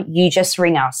babies are, you just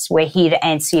ring us. We're here to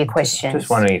answer your questions. Just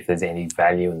wondering if there's any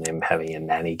value in them having a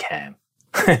nanny cam.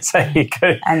 So you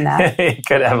could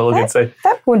have a look and see.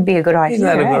 That would be a good idea. Isn't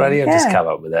that a good idea? I've just come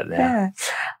up with that now.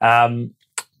 Yeah.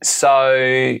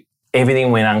 So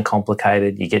everything went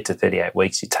uncomplicated. You get to 38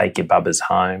 weeks, you take your bubbers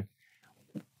home.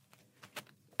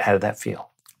 How did that feel?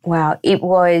 Wow, it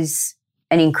was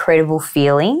an incredible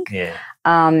feeling. Yeah.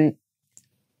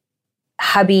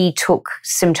 Hubby took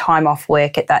some time off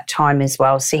work at that time as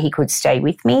well, so he could stay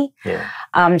with me.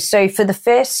 Yeah. So for the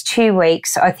first 2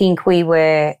 weeks, I think we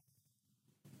were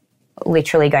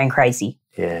literally going crazy.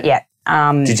 Yeah. Yeah.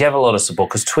 Did you have a lot of support?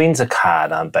 Because twins are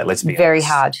hard, aren't they? Let's be very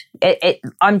honest. hard.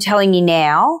 I'm telling you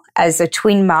now, as a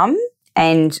twin mum,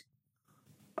 and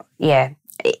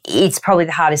it's probably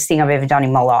the hardest thing I've ever done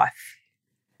in my life.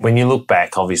 When you look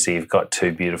back, obviously you've got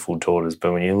 2 beautiful daughters,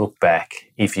 but when you look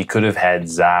back, if you could have had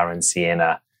Zara and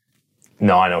Sienna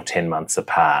 9 or 10 months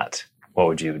apart, what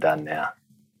would you have done now?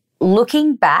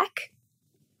 Looking back,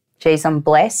 geez, I'm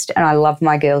blessed and I love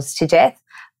my girls to death,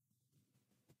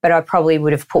 but I probably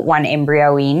would have put one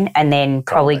embryo in and then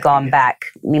probably gone back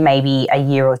maybe a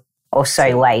year or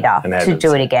so later to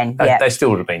do it again. They still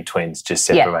would have been twins, just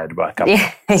separated by a couple.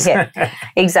 Yeah,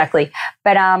 exactly.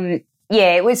 But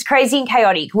it was crazy and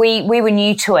chaotic. We were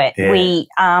new to it.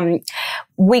 Yeah.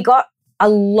 We got a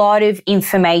lot of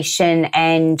information,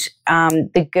 and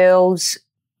the girls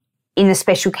in the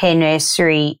special care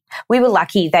nursery, we were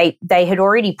lucky. They had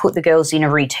already put the girls in a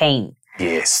routine.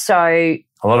 Yes. So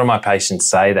a lot of my patients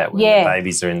say that when the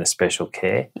babies are in the special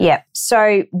care. Yeah.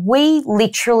 So we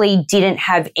literally didn't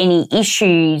have any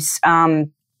issues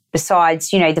besides,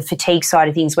 the fatigue side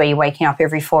of things where you're waking up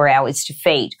every 4 hours to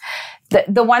feed.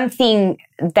 The one thing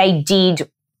they did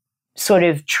sort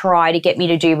of try to get me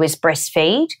to do was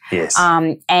breastfeed. Yes.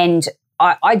 And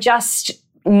I just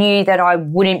knew that I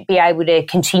wouldn't be able to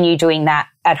continue doing that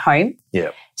at home.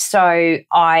 Yeah. So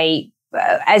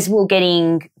as we're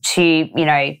getting to,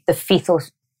 the 5th or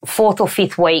 4th or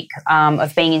 5th week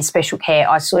of being in special care,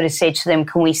 I sort of said to them,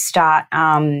 can we start,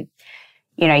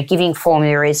 giving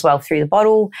formula as well through the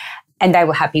bottle? And they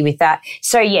were happy with that.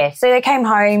 So they came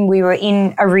home. We were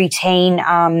in a routine.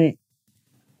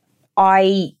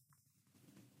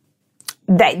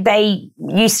 They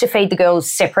used to feed the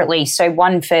girls separately, so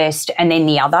one first and then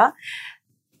the other.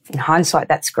 In hindsight,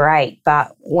 that's great,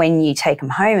 but when you take them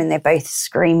home and they're both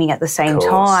screaming at the same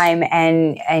time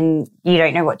and you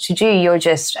don't know what to do, you're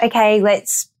just, okay,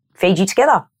 let's feed you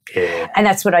together. Yeah. And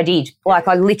that's what I did. Like,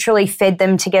 I literally fed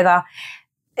them together.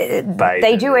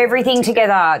 They do everything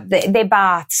together. Their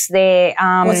baths,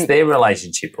 what's their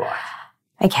relationship like?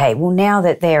 Okay, well, now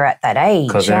that they're at that age.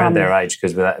 Because they're at their age,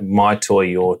 because my toy,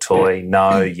 your toy, no.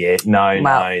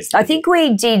 I think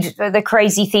we did the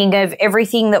crazy thing of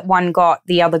everything that one got,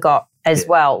 the other got as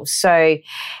well. So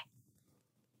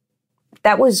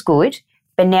that was good.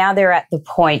 But now they're at the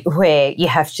point where you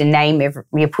have to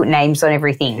you put names on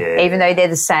everything. Yeah. Even though they're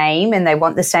the same and they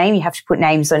want the same, you have to put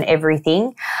names on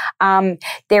everything.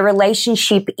 Their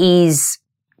relationship is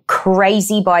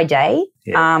crazy by day.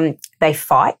 Yeah. They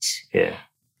fight. Yeah.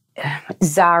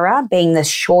 Zara being the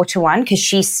shorter one, because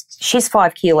she's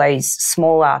 5 kilos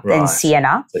smaller than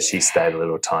Sienna. So she stayed a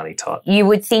little tiny tot. You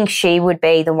would think she would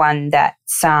be the one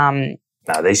that's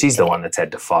no, she's the one that's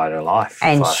had to fight her life.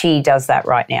 And she does that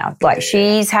right now. Like,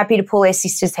 she's happy to pull her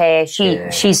sister's hair.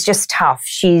 She's just tough.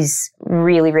 She's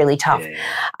really, really tough.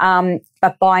 Yeah.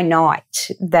 But by night,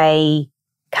 they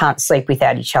can't sleep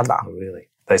without each other. Oh, really?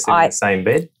 They sleep in the same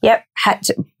bed? Yep.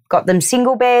 Got them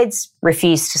single beds,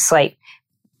 refused to sleep.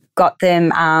 Got them...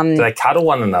 Do they cuddle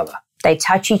one another? They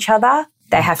touch each other.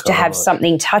 They have to have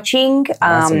something touching.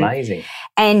 That's amazing.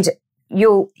 And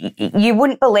you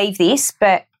wouldn't believe this,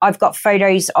 but I've got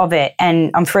photos of it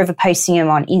and I'm forever posting them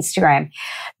on Instagram.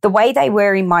 The way they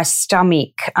were in my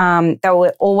stomach, they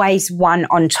were always one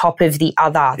on top of the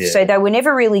other. Yeah. So they were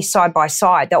never really side by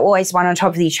side. They're always one on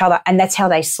top of each other, and that's how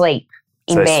they sleep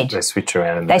in bed. They switch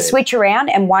around in the bed. They switch around,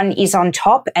 and one is on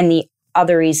top and the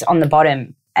other is on the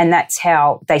bottom. And that's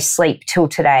how they sleep till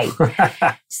today.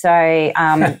 So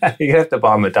you have to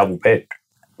buy them a double bed.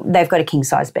 They've got a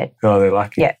king-size bed. Oh, they're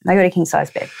lucky. Yeah, they've got a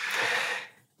king-size bed.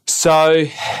 So,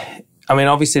 I mean,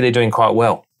 obviously they're doing quite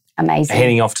well. Amazing.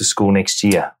 Heading off to school next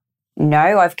year.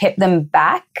 No, I've kept them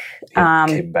back. Keep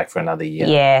them back for another year.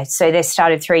 Yeah, so they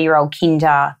started 3-year-old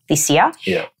kinder this year.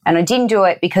 Yeah. And I didn't do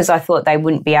it because I thought they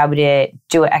wouldn't be able to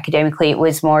do it academically. It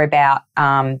was more about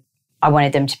I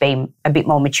wanted them to be a bit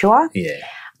more mature. Yeah.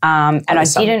 And I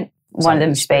didn't want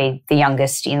them to be the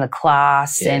youngest in the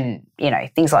class and,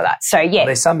 things like that. So, yeah. Well,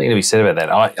 there's something to be said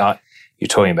about that. You're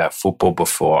talking about football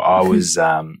before. I was,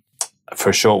 for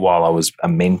a short while, I was a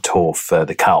mentor for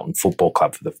the Carlton Football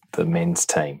Club for the men's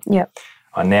team. Yep.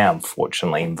 I now am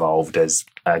fortunately involved as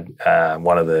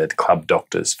one of the club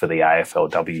doctors for the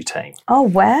AFLW team. Oh,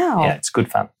 wow. Yeah, it's good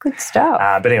fun. Good stuff.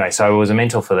 But anyway, so I was a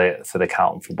mentor for the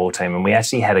Carlton football team, and we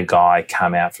actually had a guy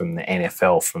come out from the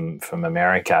NFL from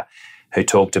America who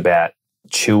talked about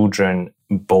children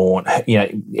born,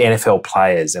 NFL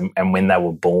players and when they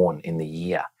were born in the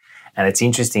year. And it's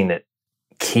interesting that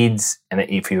kids, and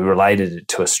if you related it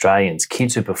to Australians,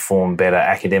 kids who perform better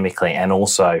academically and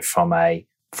also from a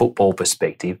football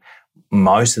perspective,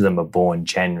 most of them are born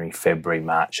January, February,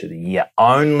 March of the year,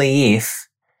 only if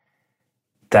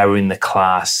they were in the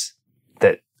class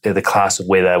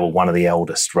where they were one of the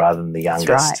eldest rather than the youngest.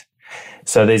 That's right.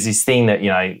 So there's this thing that,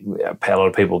 a lot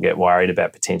of people get worried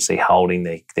about potentially holding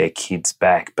their kids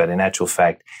back, but in actual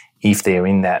fact, if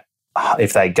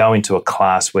they go into a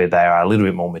class where they are a little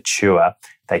bit more mature,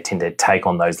 they tend to take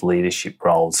on those leadership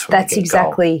roles from That's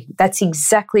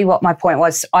exactly what my point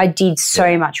was. I did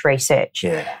so much research.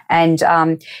 Yeah.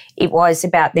 And it was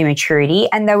about their maturity,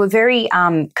 and they were very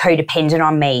codependent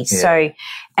on me. Yeah. So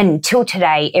until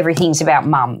today, everything's about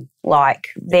mum. Like,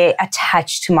 they're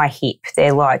attached to my hip.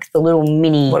 They're like the little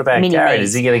mini. What about Garrett?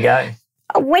 Is he going to go?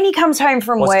 When he comes home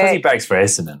from work. It's because he breaks for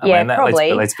Essendon.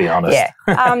 Probably. Let's be honest.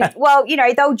 Yeah. Well,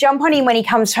 they'll jump on him when he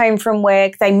comes home from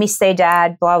work. They miss their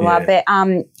dad, blah, blah. But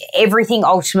everything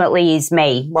ultimately is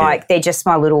me. Like, they're just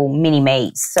my little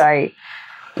mini-me's. So,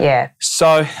 yeah.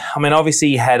 So, I mean, obviously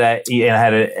you had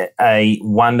a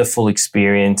wonderful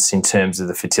experience in terms of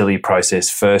the fertility process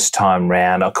first time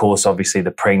round. Of course, obviously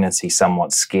the pregnancy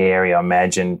somewhat scary, I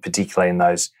imagine, particularly in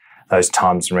those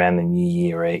times around the New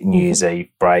Year's Eve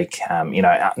break,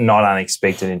 not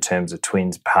unexpected in terms of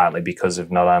twins, partly because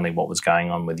of not only what was going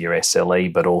on with your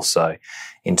SLE, but also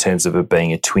in terms of it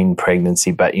being a twin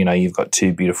pregnancy. But, you've got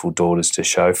 2 beautiful daughters to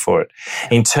show for it.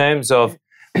 In terms of,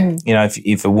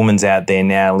 if a woman's out there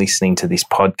now listening to this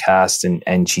podcast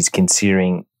and she's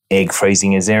considering egg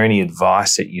freezing, is there any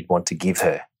advice that you'd want to give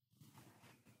her?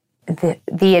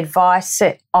 The advice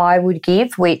that I would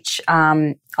give, which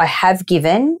I have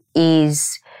given,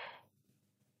 is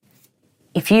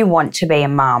if you want to be a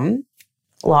mum,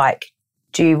 like,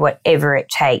 do whatever it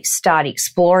takes. Start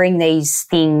exploring these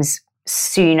things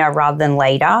sooner rather than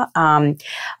later. I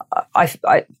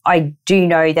do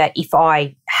know that if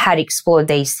I had explored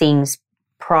these things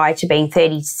prior to being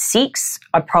 36,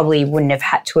 I probably wouldn't have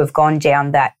had to have gone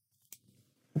down that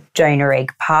donor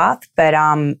egg path. But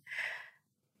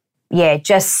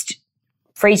just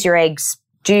freeze your eggs.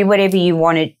 Do whatever you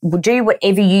want to do,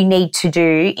 whatever you need to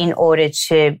do in order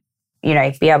to,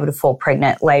 be able to fall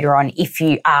pregnant later on if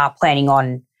you are planning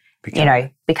on,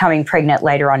 becoming pregnant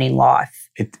later on in life.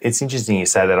 It's interesting you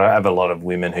say that. I have a lot of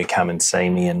women who come and see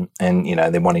me and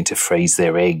they're wanting to freeze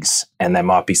their eggs and they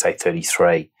might be, say,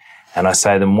 33. And I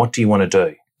say to them, what do you want to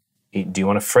do? Do you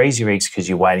want to freeze your eggs because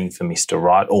you're waiting for Mr.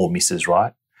 Right or Mrs.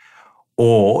 Right?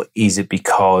 Or is it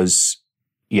because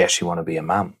you actually want to be a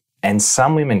mum? And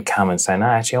some women come and say, no,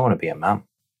 actually, I want to be a mum.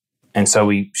 And so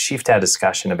we shift our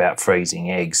discussion about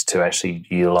freezing eggs to actually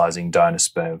utilising donor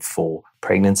sperm for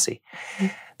pregnancy.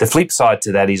 Mm. The flip side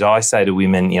to that is I say to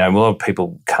women, a lot of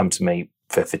people come to me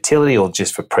for fertility or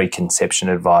just for preconception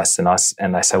advice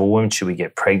and they say, well, when should we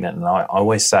get pregnant? And I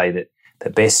always say that the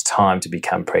best time to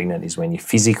become pregnant is when you're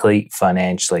physically,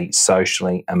 financially,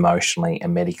 socially, emotionally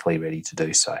and medically ready to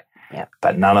do so. Yep.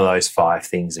 But none of those 5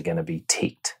 things are going to be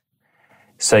ticked.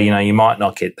 So, you might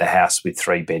not get the house with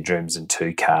 3 bedrooms and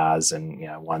 2 cars and,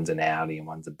 one's an Audi and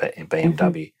one's a BMW.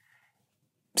 Mm-hmm.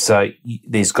 So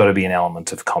there's got to be an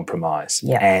element of compromise.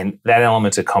 Yep. And that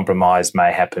element of compromise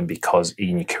may happen because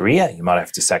in your career you might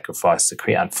have to sacrifice the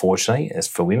career, unfortunately, as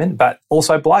for women, but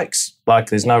also blokes. Like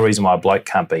there's no reason why a bloke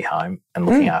can't be home and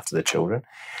looking after the children.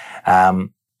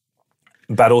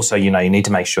 But also, you need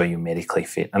to make sure you're medically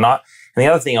fit. And the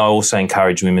other thing I also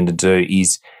encourage women to do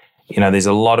is, there's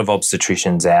a lot of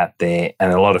obstetricians out there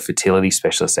and a lot of fertility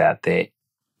specialists out there.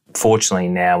 Fortunately,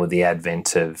 now with the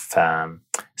advent of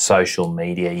social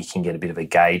media, you can get a bit of a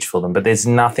gauge for them. But there's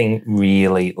nothing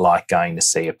really like going to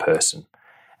see a person.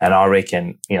 And I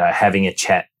reckon, having a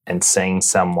chat and seeing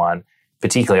someone,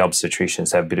 particularly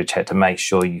obstetricians, have a bit of chat to make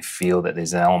sure you feel that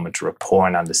there's an element of rapport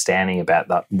and understanding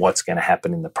about what's going to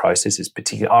happen in the process is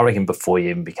particularly, I reckon, before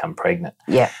you even become pregnant.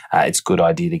 Yeah, it's a good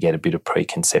idea to get a bit of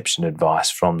preconception advice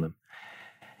from them.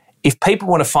 If people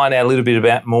want to find out a little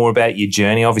bit more about your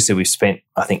journey, obviously we've spent,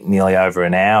 I think, nearly over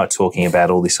an hour talking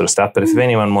about all this sort of stuff, but if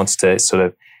anyone wants to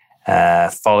sort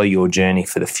of follow your journey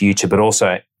for the future, but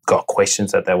also got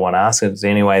questions that they want to ask, is there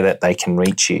any way that they can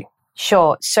reach you?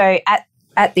 Sure. So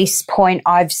at this point,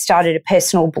 I've started a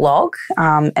personal blog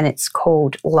and it's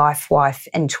called Life, Wife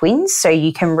and Twins. So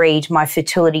you can read my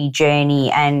fertility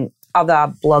journey and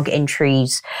other blog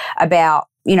entries about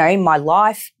my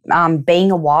life,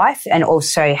 being a wife and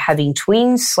also having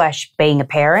twins / being a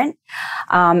parent.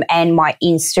 And my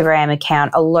Instagram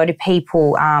account, a lot of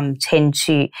people tend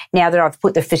to, now that I've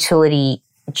put the fertility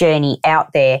journey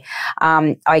out there,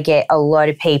 I get a lot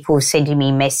of people sending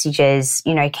me messages,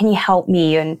 can you help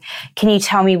me and can you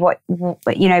tell me what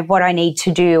I need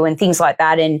to do and things like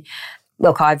that. And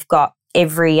look, I've got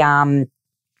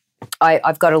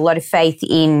I've got a lot of faith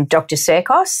in Dr.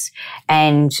 Serkos,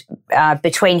 and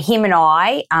between him and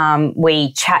I,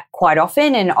 we chat quite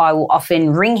often, and I will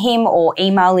often ring him or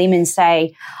email him and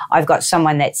say, I've got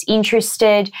someone that's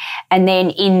interested. And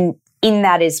then in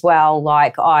that as well,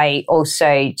 like I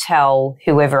also tell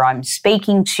whoever I'm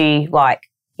speaking to, like,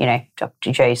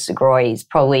 Dr. Joe Segroy is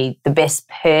probably the best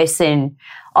person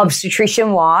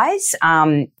obstetrician-wise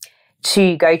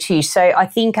to go to. So I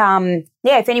think,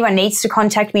 if anyone needs to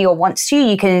contact me or wants to,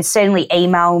 you can certainly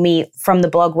email me from the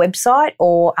blog website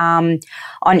or on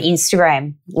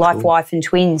Instagram, Life, Wife and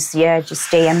Twins. Yeah, just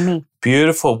DM me.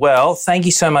 Beautiful. Well, thank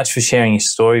you so much for sharing your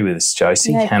story with us,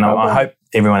 Josie. No and I hope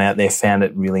everyone out there found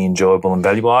it really enjoyable and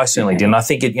valuable. I certainly did. And I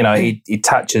think it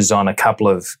touches on a couple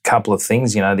of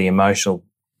things, the emotional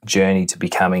journey to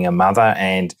becoming a mother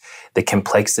and the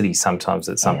complexity sometimes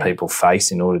that some people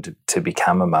face in order to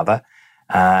become a mother.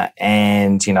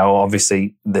 And,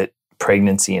 obviously that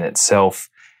pregnancy in itself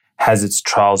has its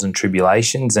trials and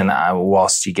tribulations. And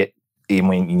whilst you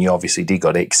obviously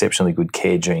got exceptionally good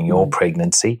care during your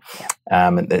pregnancy,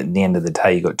 at the end of the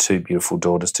day, you got 2 beautiful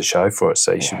daughters to show for it.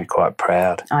 So you should be quite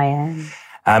proud. I am.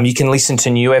 You can listen to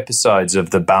new episodes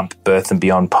of the Bump Birth and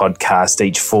Beyond podcast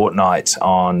each fortnight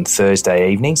on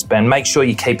Thursday evenings. And make sure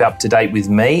you keep up to date with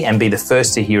me and be the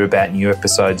first to hear about new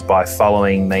episodes by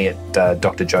following me at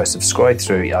Dr. Joseph Scroy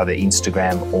through either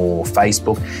Instagram or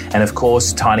Facebook. And of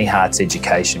course, Tiny Hearts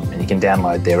Education. And you can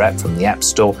download their app from the App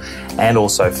Store and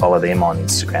also follow them on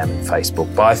Instagram and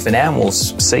Facebook. Bye for now, and we'll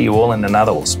see you all in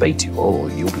another, or speak to you all,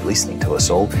 or you'll be listening to us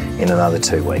all in another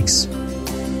 2 weeks.